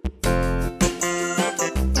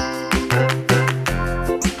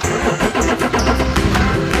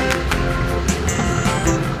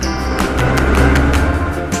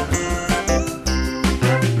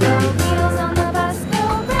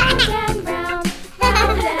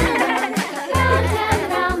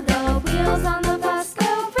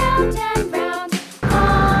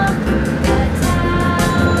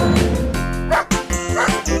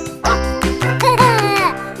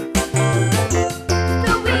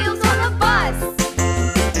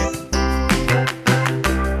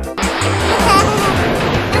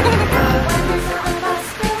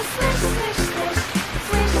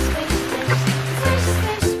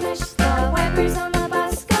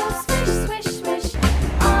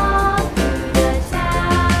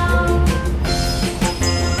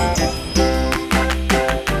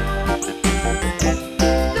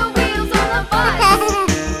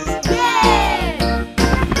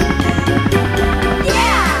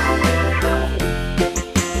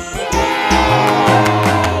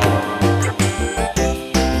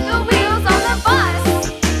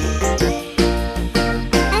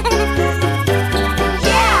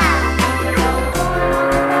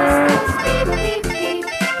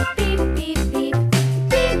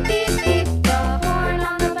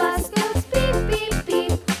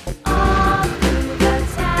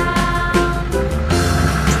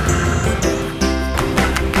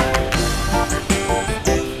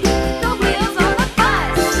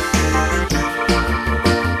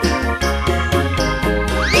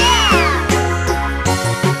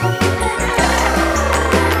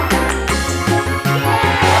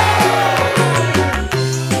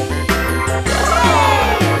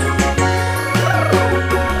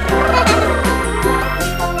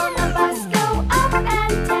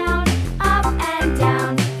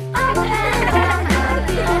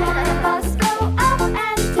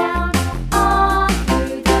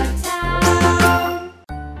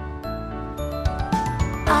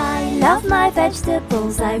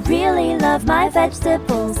 Vegetables, I really love my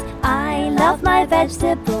vegetables. I love my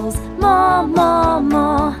vegetables more, more,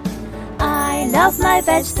 more. I love my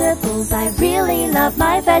vegetables, I really love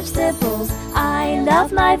my vegetables. I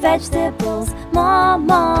love my vegetables more,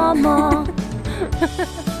 more, more.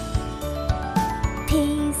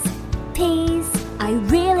 Peas, peas, I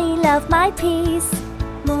really love my peas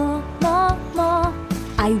more, more, more.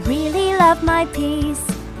 I really love my peas.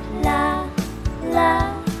 La,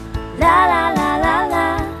 la, la, la, la, la, la.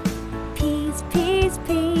 Peas, peas,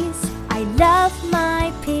 peas, I love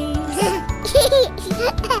my peas.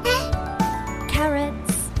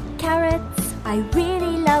 Carrots, carrots, I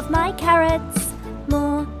really love my carrots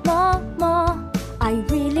more, more, more. I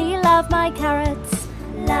really love my carrots.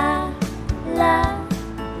 La, la,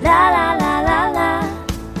 la, la, la, la, la.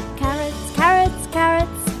 Carrots, carrots,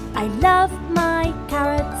 carrots, I love my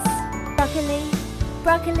carrots. Broccoli,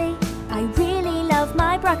 broccoli, I really love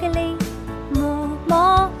my broccoli more,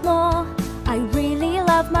 more, more. I really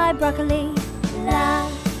love my broccoli. La,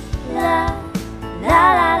 la, la,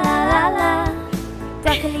 la, la, la, la.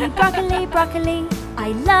 Broccoli, broccoli, broccoli,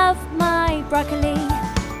 I love my broccoli.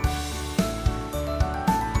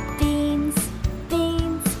 Beans,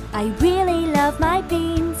 beans, I really love my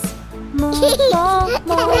beans more, more,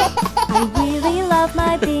 more. I really love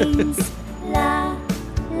my beans. La,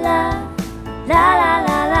 la, la, la,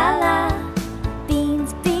 la, la, la.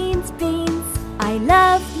 Beans, beans, beans, I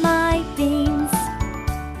love my beans.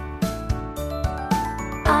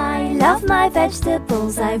 I love my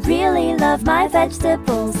vegetables, I really love my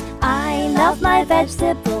vegetables. I love my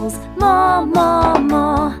vegetables more, more,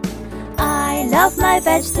 more. I love my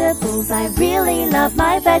vegetables, I really love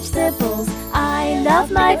my vegetables. I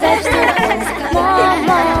love my vegetables more,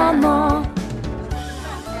 more, more.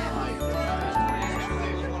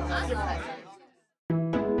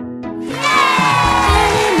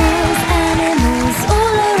 Animals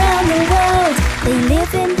all around the world. They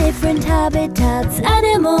live in different habitats.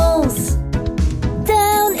 Animals.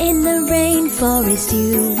 Down in the rainforest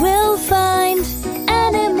you will find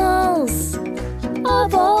animals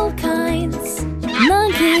of all kinds.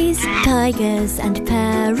 Monkeys, tigers and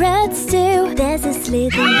parrots too. There's a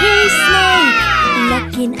slithery snake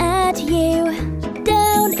looking at you.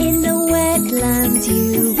 Down in the wetlands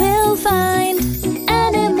you will find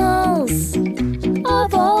animals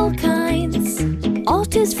of all kinds.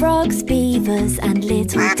 Otters, frogs, beavers and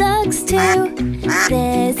little ducks too.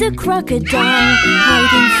 There's a crocodile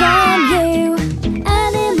hiding from you.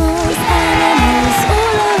 Animals, animals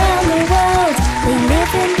all around the world. They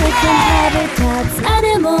live in different habitats.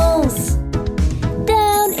 Animals.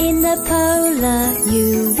 Down in the polar you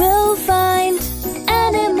will find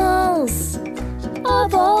animals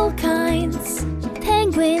of all kinds.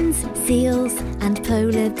 Penguins, seals and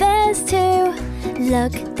polar bears too.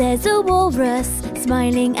 Look, there's a walrus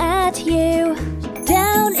smiling at you.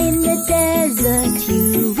 Down in the desert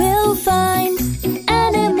you will find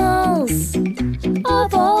animals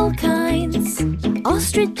of all kinds.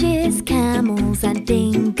 Ostriches, camels and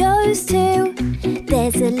dingoes too.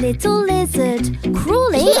 There's a little lizard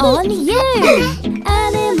crawling on you.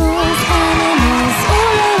 Animals, animals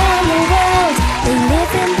all around the world. They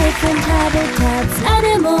live in different habitats.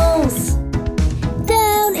 Animals.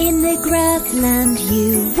 Down in the grassland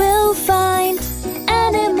you will find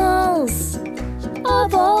animals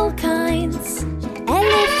of all kinds.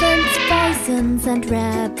 Elephants, bisons and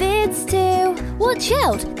rabbits too. Watch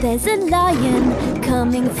out, there's a lion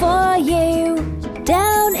coming for you.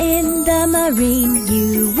 Down in the marine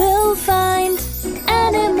you will find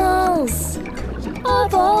animals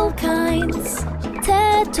of all kinds.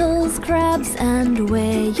 Turtles, crabs and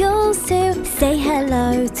whales too. Say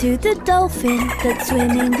hello to the dolphin that's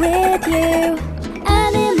swimming with you.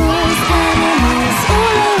 Animals, animals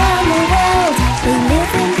all around the world. They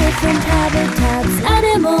live in different habitats.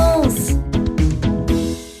 Animals.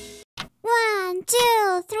 1,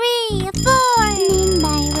 2, 3, 4. Mean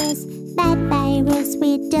virus, bad virus,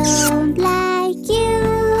 we don't like you.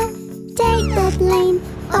 Take the plane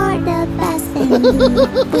or the bus and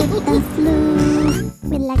leave with the flu.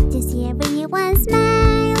 We like to see everyone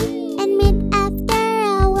smile and meet after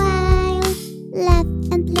a while. Laugh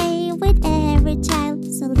and play with every child,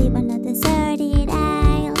 so leave on the deserted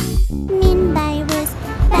aisle. Mean virus,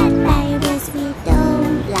 bad virus, we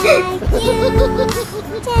don't like you.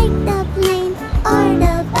 Take the plane or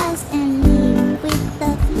the bus and leave with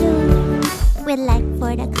the flu. We like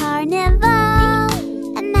for the carnival,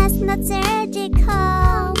 and that's not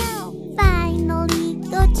surgical. Finally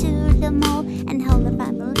go to the mall and hold the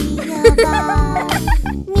family a ball.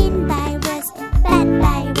 Mean virus, bad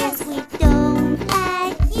virus, we don't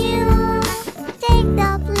like you. Take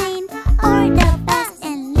the plane or the bus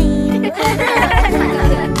and leave with the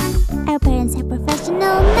flu. Our parents have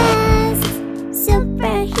professional masks,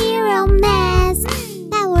 superhero masks,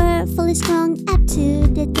 powerfully strong up to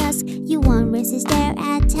the task. You won't resist their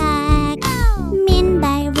attack. Mean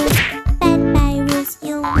virus, bad virus,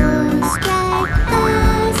 you won't strike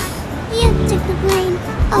us. You take the plane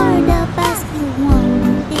or the bus, you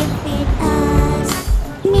won't defeat us.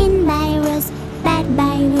 Mean virus, bad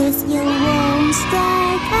virus, you won't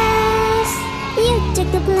strike us. You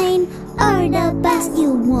take the plane or the bus,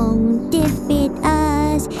 you won't defeat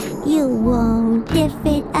us. You won't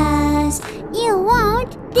defeat us. You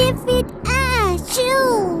won't defeat us.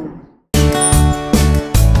 You.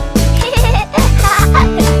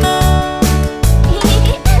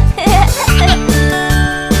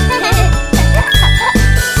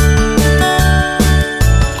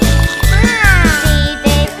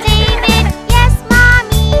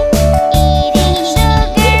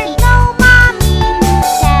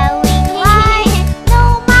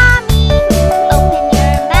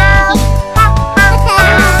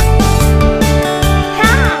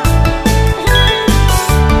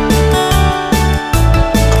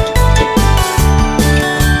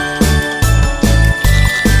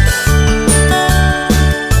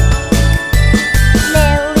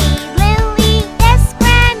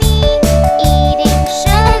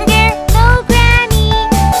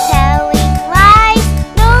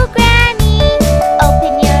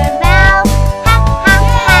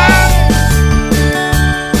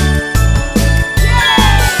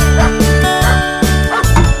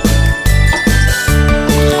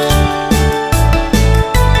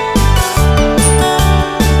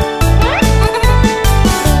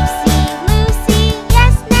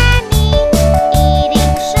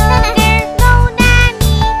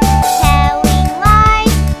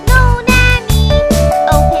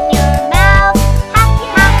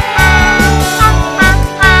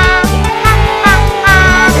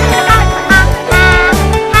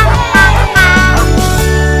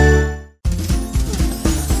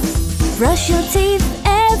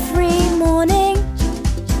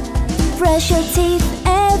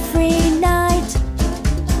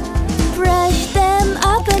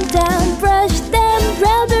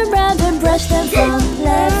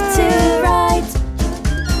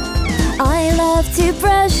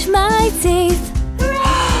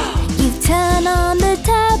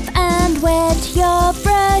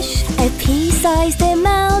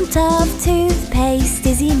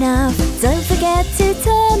 enough. Don't forget to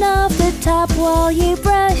turn off the tap while you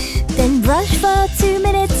brush. Then brush for 2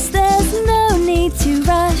 minutes, there's no need to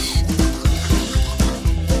rush.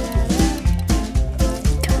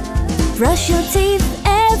 Brush your teeth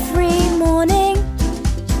every morning.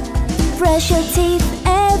 Brush your teeth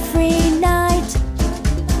every night.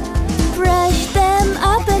 Brush them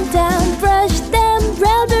up and down. Brush them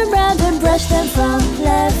round and round, and brush them from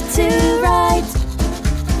left to right.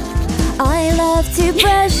 I love to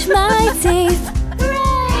brush my teeth.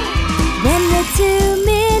 When the 2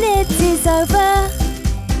 minutes is over,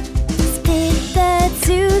 spit the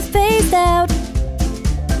toothpaste out.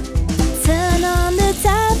 Turn on the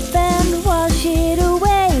tap and wash it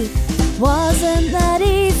away. Wasn't that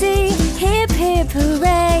easy? Hip hip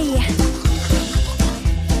hooray!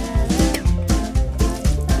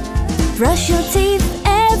 Brush your teeth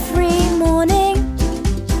every morning.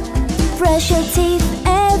 Brush your teeth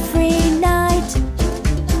every night.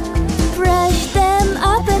 Brush them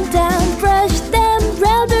up and down. Brush them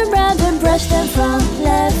round and round, and brush them from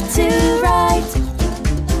left to right.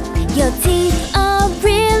 Your teeth are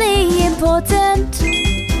really important,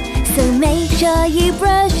 so make sure you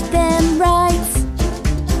brush them right.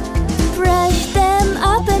 Brush them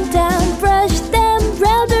up and down. Brush them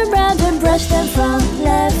round and round, and brush them from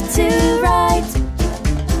left to right.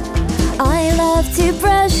 I love to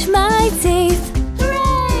brush my teeth.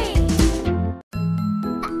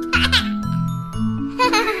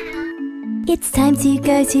 It's time to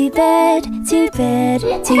go to bed, to bed,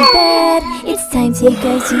 to bed. It's time to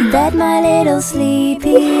go to bed, my little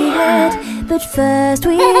sleepyhead. But first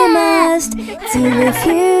we must do a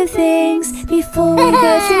few things before we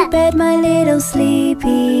go to bed, my little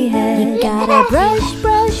sleepyhead. You gotta brush,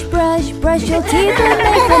 brush, brush, brush your teeth and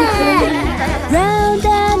make them clean. Round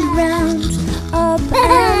and round, up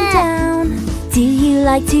and down. Do you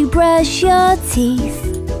like to brush your teeth?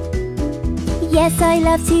 Yes, I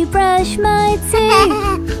love to brush my teeth.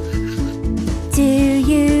 Do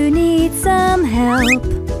you need some help?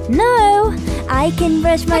 No, I can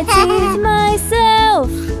brush my teeth myself.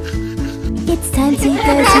 It's time to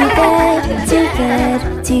go to bed, to bed,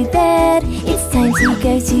 to bed. It's time to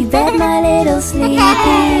go to bed, my little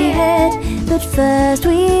sleepyhead. But first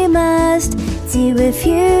we must do a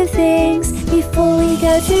few things before we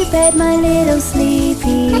go to bed, my little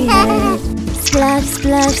sleepyhead. Splash,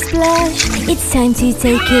 splash, splash, it's time to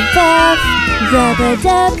take a bath.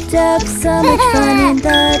 Rub-a-dub-dub, so much fun in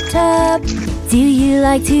the tub. Do you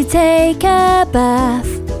like to take a bath?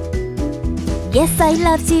 Yes, I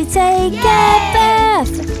love to take a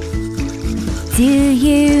bath. Do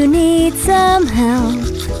you need some help?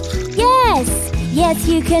 Yes, yes,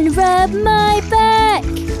 you can rub my back.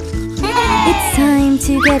 It's time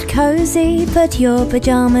to get cozy, put your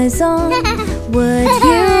pajamas on. Would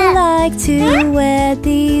you like to wear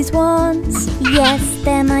these ones? Yes,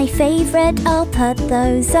 they're my favorite, I'll put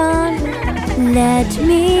those on. Let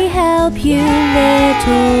me help you,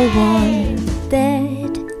 little one.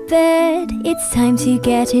 Bed, bed, it's time to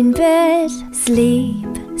get in bed. Sleep,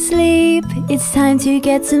 sleep, it's time to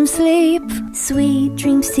get some sleep. Sweet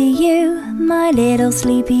dreams to you, my little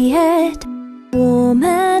sleepyhead. Warm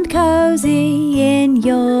and cozy in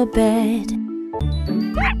your bed.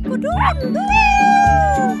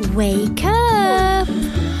 Wake up!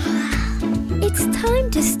 It's time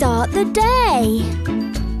to start the day.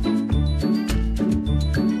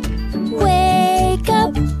 Wake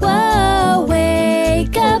up, whoa,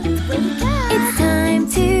 wake up. It's time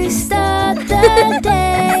to start the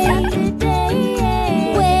day.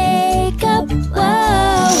 Wake up,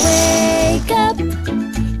 whoa, wake up.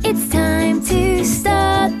 It's time to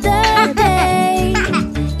start the day.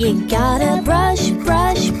 You gotta brush,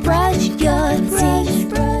 brush, brush your teeth.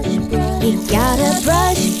 You gotta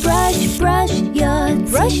brush, brush,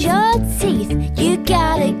 brush your teeth. You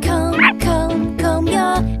gotta comb, comb, comb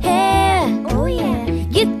your hair. Oh yeah.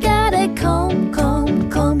 You gotta comb, comb,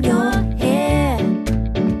 comb your hair.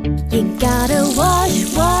 You gotta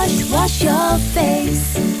wash, wash, wash your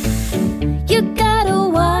face. You gotta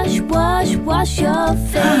wash, wash, wash your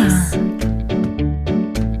face.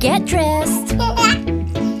 Get dressed.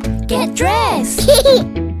 Get dressed.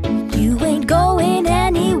 You ain't going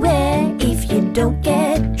anywhere if you don't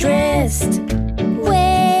get dressed.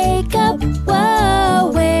 Wake up,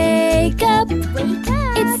 whoa, wake up.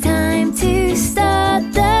 It's time to start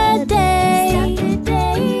the day.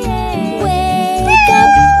 Wake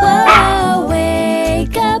up, whoa,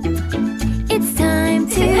 wake up. It's time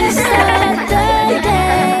to start the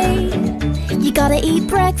day. You gotta eat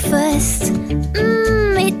breakfast.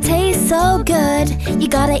 It tastes so good. You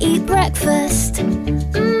gotta eat breakfast.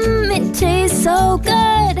 It tastes so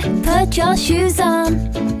good. Put your shoes on.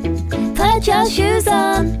 put your shoes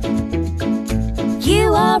on.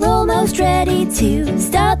 You are almost ready to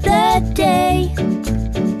start the day.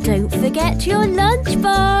 Don't forget your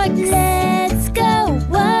lunchbox. Let's go,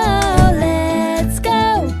 whoa, let's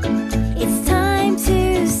go. It's time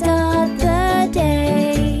to start the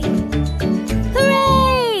day.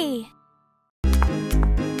 Hooray!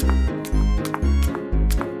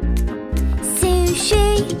 Sushi,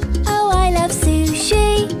 oh I love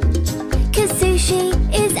sushi, 'cause sushi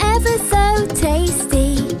is ever so tasty.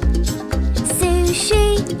 Sushi,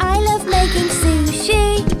 I love making sushi.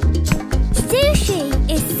 Sushi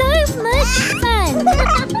is so much fun.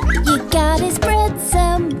 You gotta spread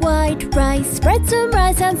some white rice, spread some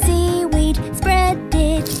rice on seaweed, spread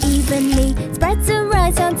it evenly, spread some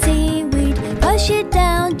rice on seaweed, push it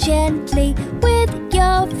down gently with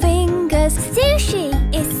your fingers. Sushi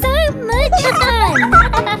is so much fun.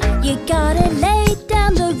 You gotta lay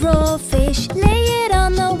down the raw fish, lay it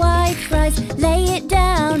on the white rice, lay it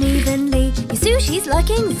down evenly. Your sushi's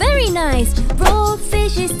looking very nice. Raw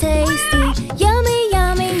fish is tasty, yummy,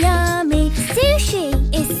 yummy, yummy. Sushi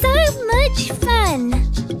is so much fun.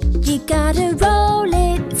 You gotta roll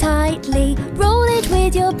it tightly, roll it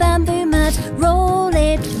with your bamboo mat, roll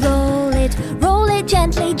it, roll it, roll it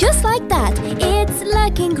gently, just like that. It's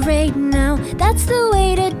looking great now, that's the way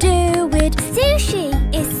to do it. Sushi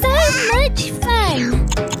is so much fun.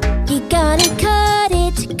 You gotta cut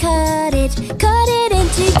it, cut it, cut it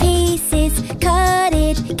into pieces, cut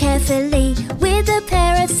it carefully with a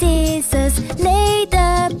pair of scissors. Lay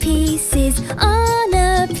the pieces on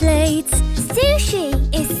a plate. Sushi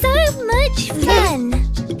is so much fun.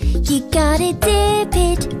 You gotta dip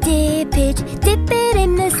it, dip it, dip it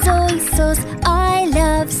in the soy sauce. I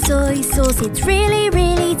love soy sauce, it's really,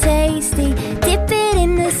 really tasty. Dip it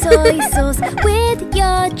in the soy sauce with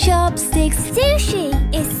your chopsticks. Sushi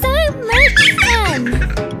is so much fun.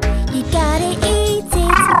 You gotta eat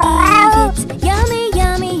it, yummy,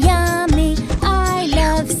 yummy, yummy. I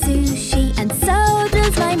love sushi and so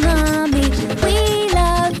does my mommy. We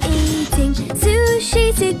love eating sushi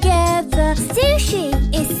together. Sushi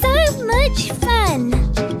is so much fun.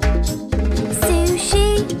 Sushi,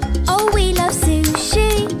 oh we love sushi,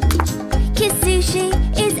 'cause sushi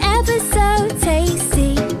is ever so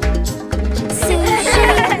tasty. Sushi,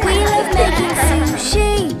 we love making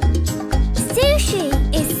sushi. Sushi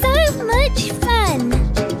is so much fun.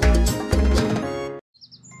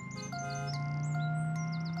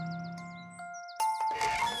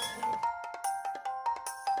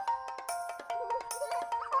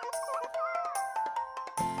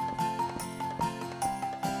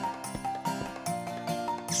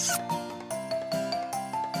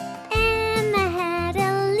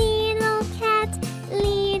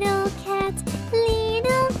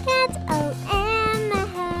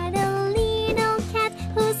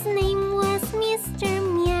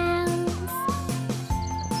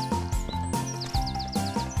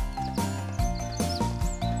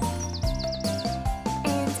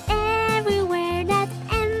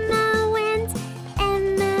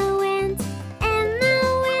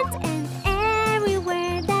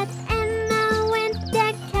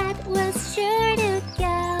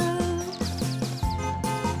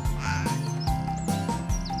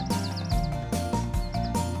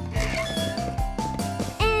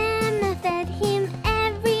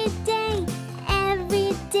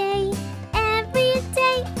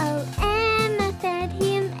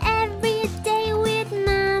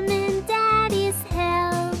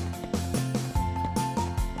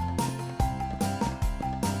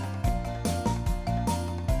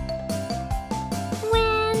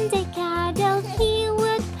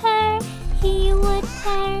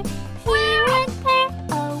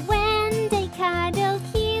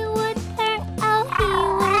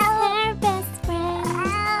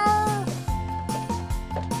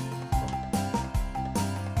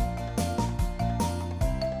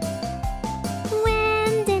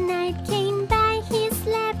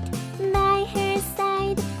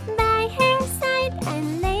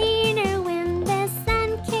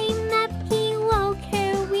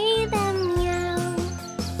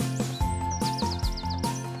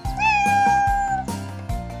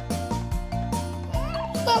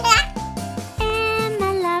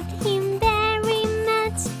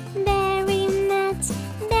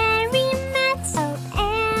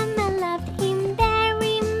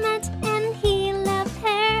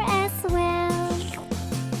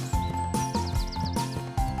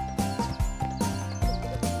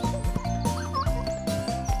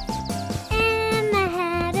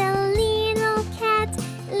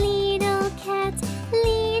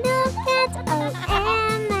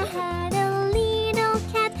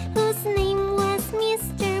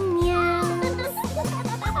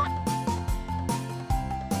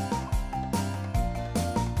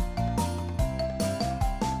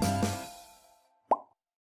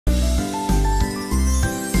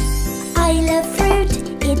 I love fruit,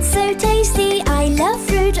 it's so tasty. I love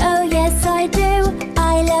fruit, oh yes I do.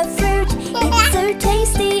 I love fruit, it's so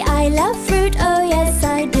tasty. I love fruit, oh yes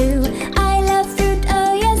I do. I love fruit,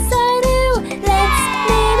 oh yes I do. Let's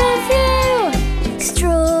name a few.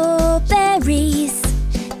 Strawberries,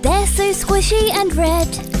 they're so squishy and red.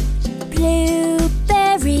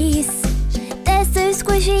 Blueberries, they're so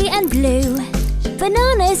squishy and blue.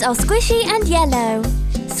 Bananas are squishy and yellow.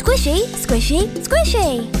 Squishy, squishy,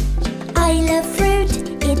 squishy. I love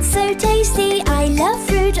fruit, it's so tasty. I love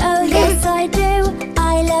fruit, oh yes I do.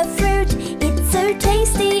 I love fruit, it's so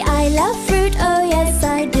tasty. I love fruit, oh yes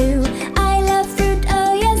I do. I love fruit,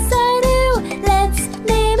 oh yes I do. Let's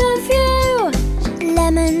name a few.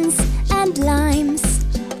 Lemons and limes,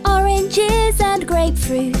 oranges and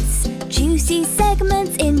grapefruits, juicy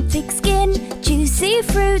segments in thick skin. Juicy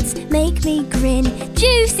fruits make me grin.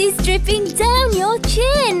 Juicy's dripping down your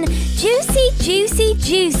chin. Juicy, juicy,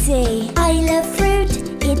 juicy. I love fruit,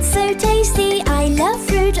 it's so tasty. I love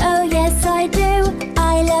fruit, oh yes I do.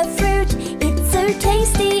 I love fruit, it's so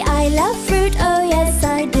tasty. I love fruit, oh yes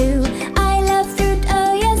I do. I love fruit,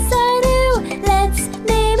 oh yes I do. Let's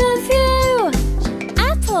name a few.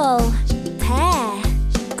 Apple, pear,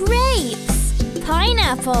 grapes,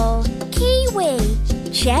 pineapple, kiwi,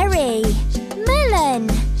 cherry, melon,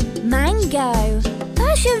 mango,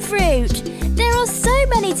 passion fruit. There are so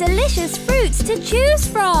many delicious fruits to choose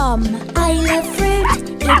from. I love fruit,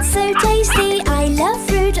 it's so tasty. I love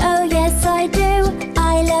fruit, oh yes I do.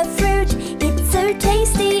 I love fruit, it's so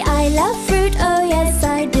tasty. I love fruit, oh yes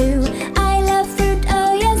I do. I love fruit,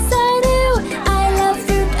 oh yes I do. I love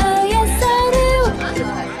fruit, oh yes I do.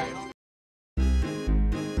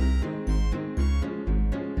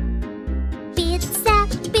 Pizza,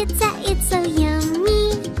 pizza, it's so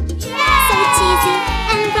yummy. So cheesy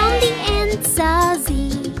and roundy and saucy.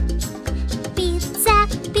 Pizza,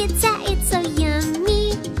 pizza, it's so yummy.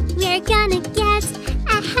 We're gonna get a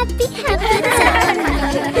happy, happy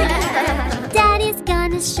tummy. Daddy's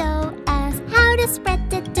gonna show us how to spread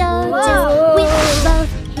the dough. Just with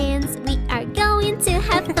both hands, we are going to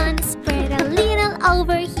have fun. Spread a little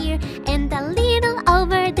over here and a little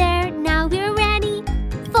over there. Now we're ready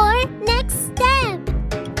for next step.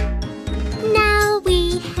 Now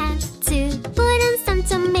we have to put on some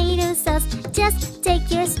tomato sauce. Just take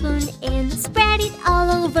your spoon and spread it all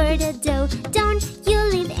over the dough. Don't you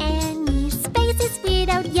leave any spaces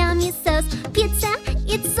without yummy sauce. Pizza,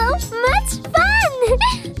 it's so much fun!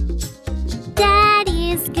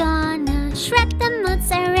 Daddy's gonna shred the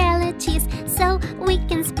mozzarella cheese so we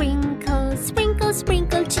can sprinkle, sprinkle,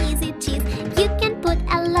 sprinkle cheesy cheese. You can put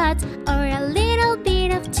a lot or a little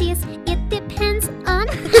bit of cheese. It depends on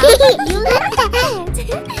how you like it.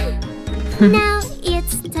 Now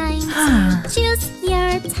it's time to choose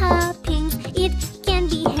your toppings. It can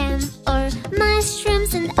be ham or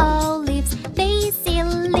mushrooms and olives, basil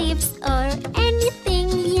leaves or anything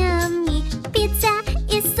yummy. Pizza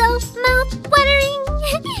is so mouth-watering.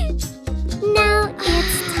 Now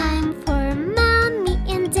it's time for Mommy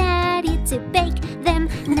and Daddy to bake them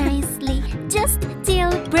nicely, just till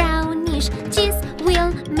brownish. Cheese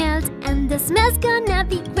will melt and the smell's gonna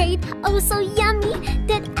be great. Oh, so yummy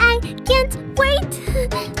that I can't wait.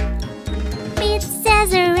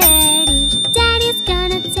 Pizzas are ready. Daddy's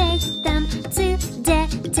gonna take them to the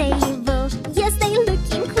table. Yes, they look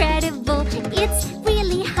incredible. It's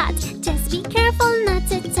really hot. Just be careful not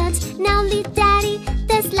to touch. Now leave Daddy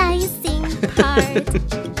the slicing part.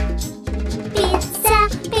 Pizza,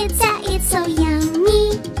 pizza, it's so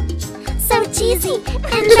yummy. So cheesy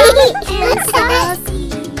and runny and saucy.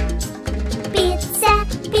 Pizza,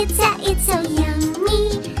 pizza, it's so yummy.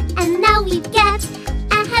 And now we've got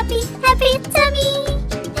a happy, happy tummy.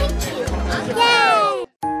 Thank you. Yay!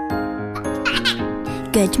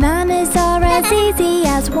 Good manners are as easy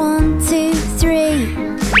as 1, 2,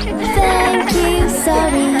 3. Thank you,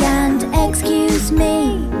 sorry, and excuse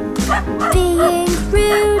me. Being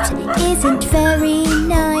rude isn't very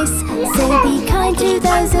nice, so be kind to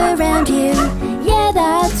those around you. Yeah,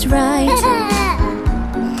 that's right.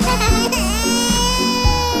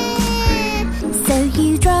 So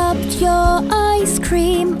you dropped your ice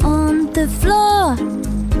cream on the floor.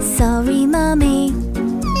 Sorry, Mummy.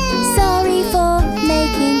 Sorry for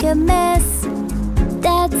making a mess.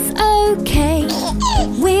 That's okay,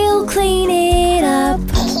 we'll clean it up.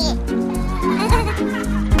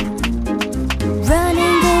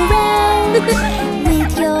 Running around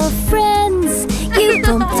with your friends, you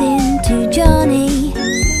bumped into Johnny.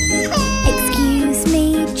 Excuse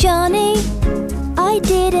me, Johnny, I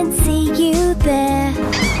didn't see you there.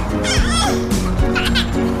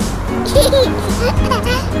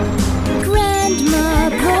 Grandma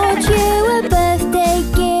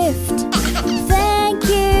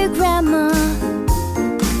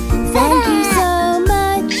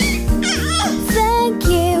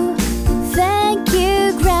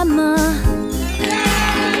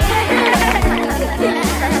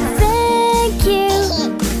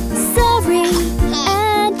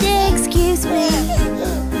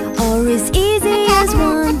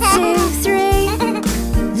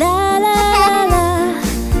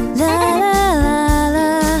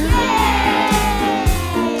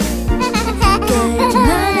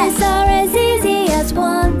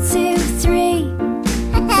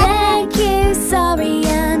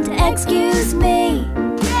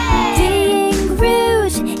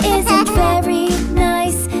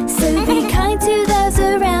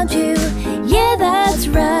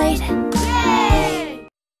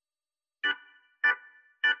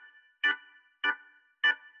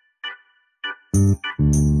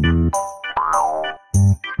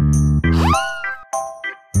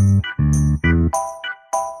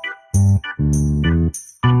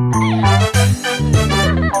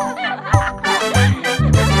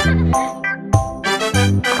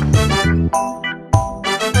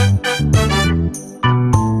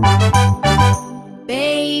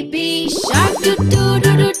do do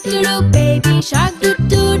do do do do. Baby shark do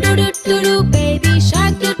do do do do do. Baby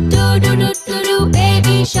shark do do do do do do.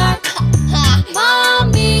 Baby shark.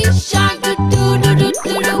 Mommy shark do do do do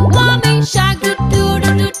do do. Mommy shark do do do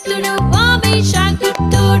do do do. Mommy shark do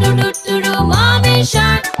do do do do do. Mommy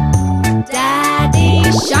shark. Daddy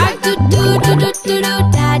shark do do do do do do.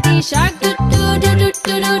 Daddy shark do do do do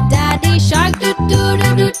do do. Daddy shark do do do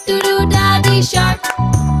do do do. Daddy shark.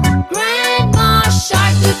 Grandma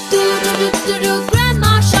shark do do do do do do.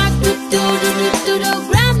 Grandma shark do do do do do do.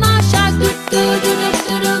 Grandma shark do do do do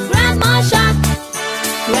do do. Grandma shark.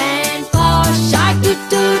 Grandpa shark do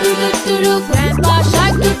do do do do do. Grandpa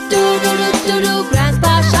shark do do do do do do.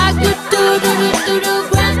 Grandpa shark do do do do do do.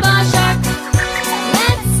 Grandpa shark.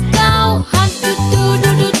 Let's go hunt do do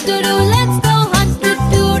do do do do. Let's go hunt do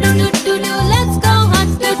do do do do do. Let's go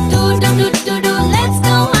hunt do do do do do do. Let's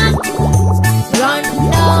go hunt. Run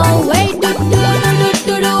away do do do do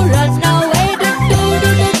do do. Run away do do do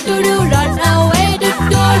do do do. Run away do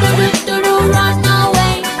do do do do do. Run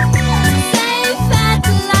away. Safe at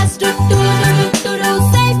last do do do do do do.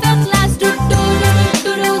 Safe at last do do do do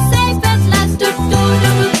do do. Safe at last do do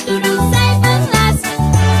do do do do. Safe at last.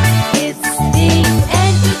 It's the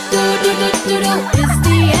end do do do do do do. It's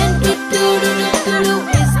the end do do do do do do.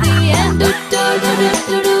 It's the end do do do do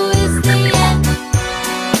do do. It's the end.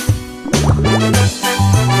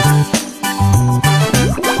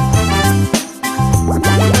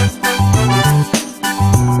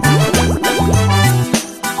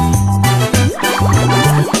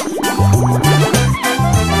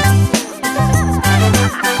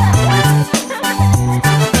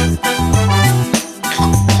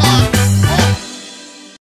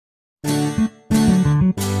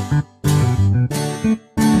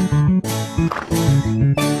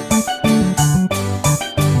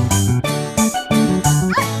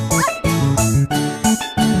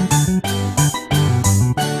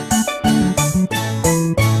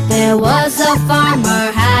 There was a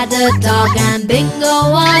farmer, had a dog, and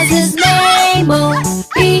Bingo was his name. Oh,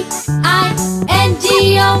 B-I-N-G-O,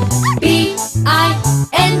 B-I-N-G-O,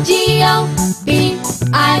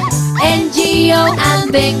 B-I-N-G-O,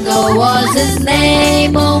 and Bingo was his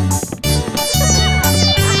name. Oh.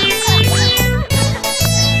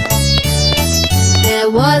 There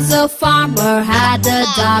was a farmer, had a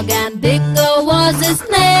dog, and Bingo was his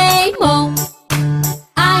name. Oh,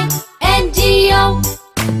 I-N-G-O,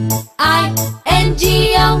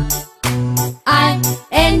 I-N-G-O,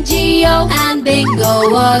 I-N-G-O, and Bingo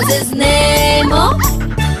was his name. Oh.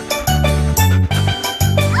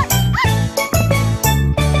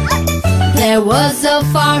 There was a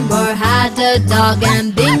farmer, had a dog,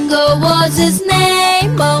 and Bingo was his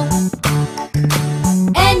name. Oh.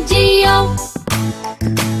 N-G-O,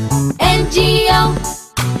 N-G-O,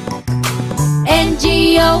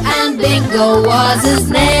 N-G-O, and Bingo was his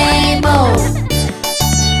name. Oh.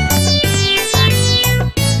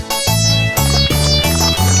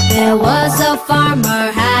 There was a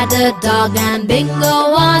farmer, had a dog, and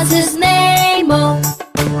Bingo was his name. Oh.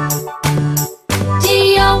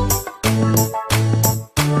 G-O,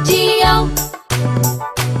 G-O,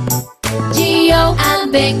 G-O,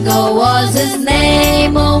 and Bingo was his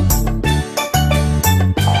name. Oh.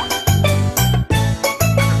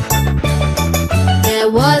 There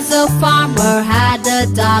was a farmer, had a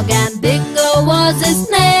dog, and Bingo was his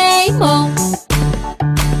name. Oh.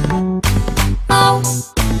 Oh.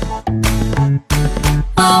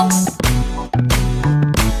 Oh.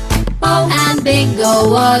 Oh, and Bingo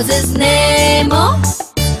was his name. Oh.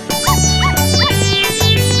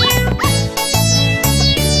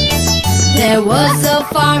 There was a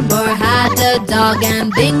farmer, had a dog,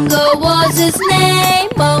 and Bingo was his name.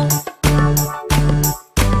 Oh.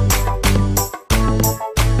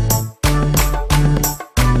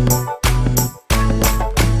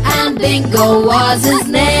 And Bingo was his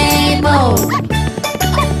name. Oh.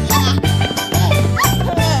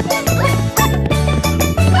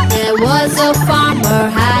 There was a farmer,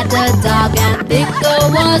 had a dog, and Bingo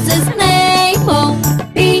was his name. Oh.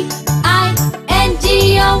 B-I-N-G-O,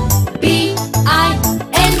 B-I-N-G-O,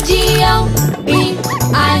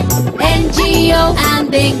 B-I-N-G-O, and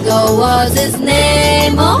Bingo was his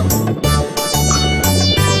name. Oh.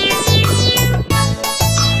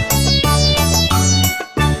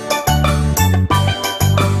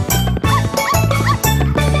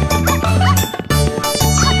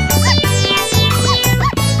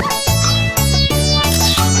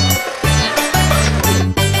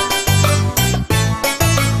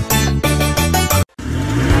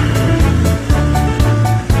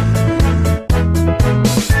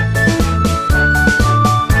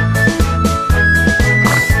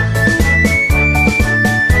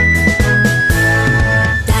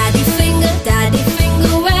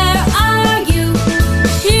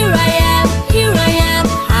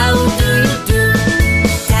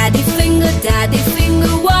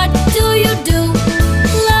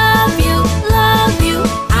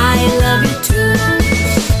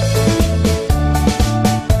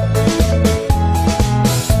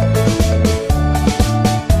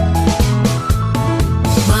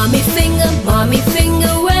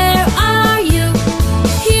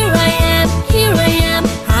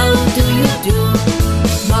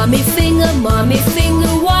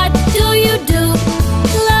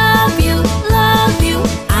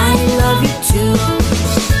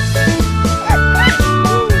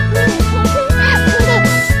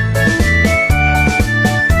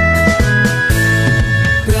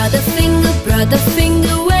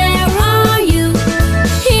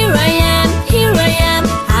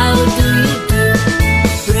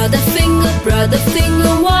 Brother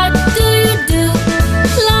finger, what do you do?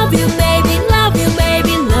 Love you baby, love you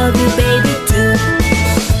baby, love you baby too.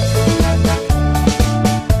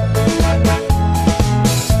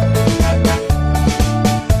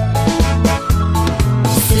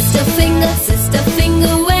 Sister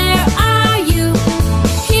finger, where are you?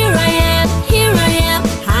 Here I am,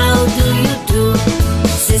 how do you do?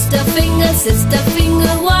 Sister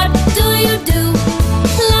finger, what do you do?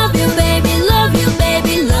 Love you baby, love you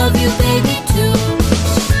baby, love you baby too.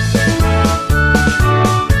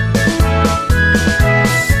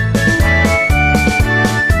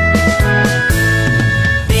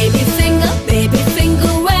 Baby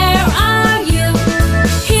finger, where are you?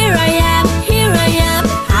 Here I am,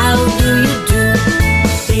 how do you do?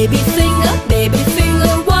 Baby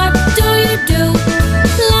finger, what do you do?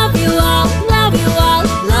 Love you all, love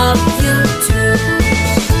you too.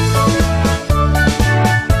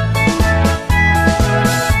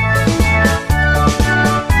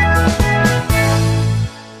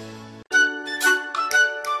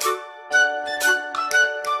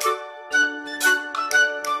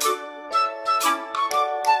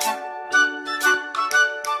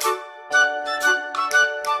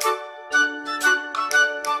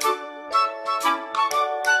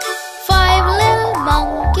 Five little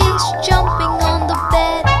monkeys jumping on the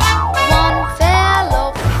bed. One fell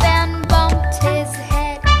off and bumped his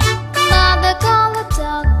head. Mother called the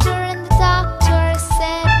doctor and the doctor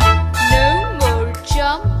said, "No more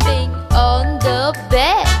jumping on the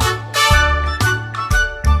bed."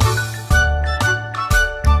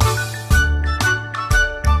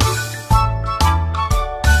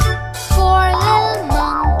 Four little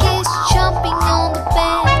monkeys jumping on the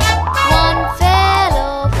bed. One fell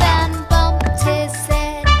off and bumped his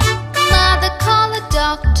head. Mother called the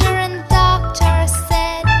doctor and the doctor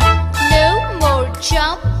said, "No more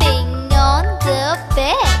jumping on the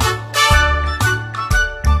bed."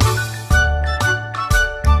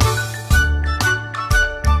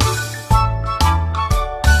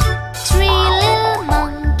 Three little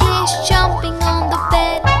monkeys jumping on the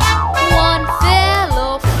bed. One fell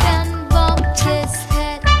off and bumped his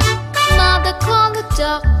head. Mother called the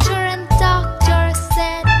doctor and the doctor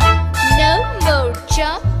said, "No more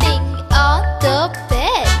jumping on the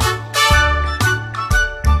bed."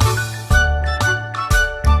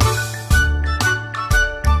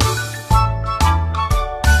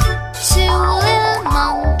 Two little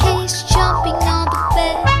monkeys jumping on the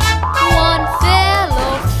bed. One fell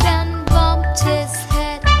off and bumped his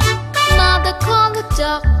head. Mother called the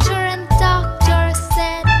doctor and the doctor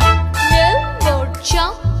said, "No more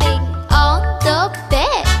jumping on the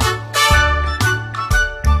bed."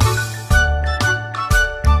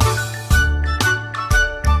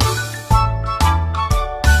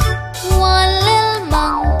 One little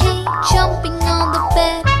monkey jumping on the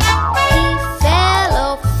bed. He fell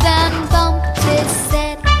off and bumped his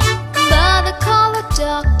head. Mother called the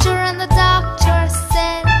doctor and the doctor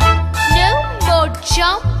said, "No more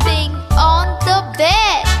jumping on the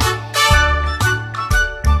bed."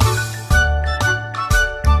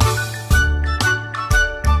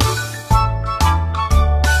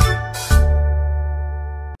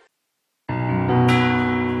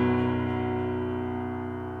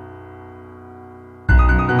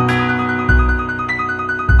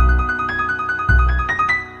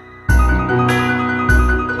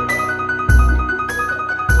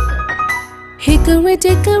 Hickory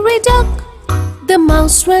dickory dock, the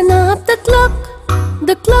mouse ran up the clock.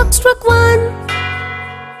 The clock struck one,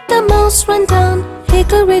 the mouse ran down.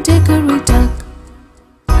 Hickory dickory dock.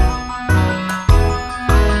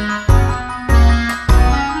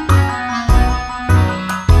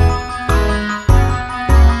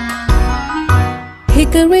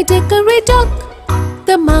 Hickory dickory dock,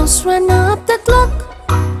 the mouse ran up the clock.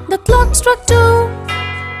 The clock struck two,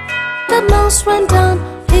 the mouse ran down.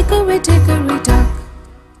 Hickory dickory dock.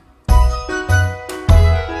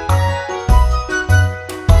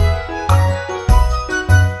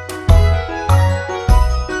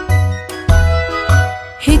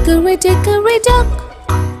 Hickory dickory dock,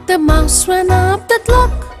 the mouse ran up the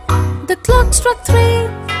clock. The clock struck three,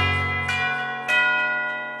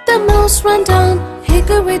 the mouse ran down.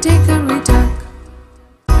 Hickory dickory dock.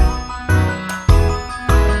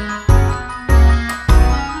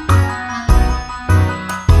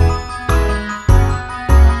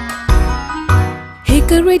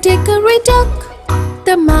 Hickory dickory dock,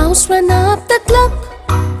 the mouse ran up the clock.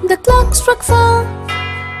 The clock struck four,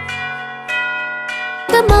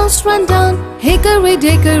 the mouse ran down. Hickory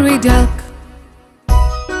dickory dock.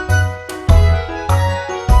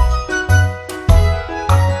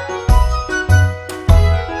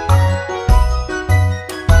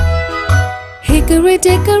 Hickory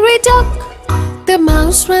dickory dock, the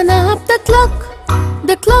mouse ran up the clock.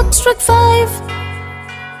 The clock struck 5.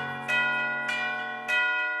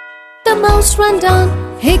 The mouse ran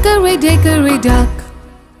down. Hickory dickory dock.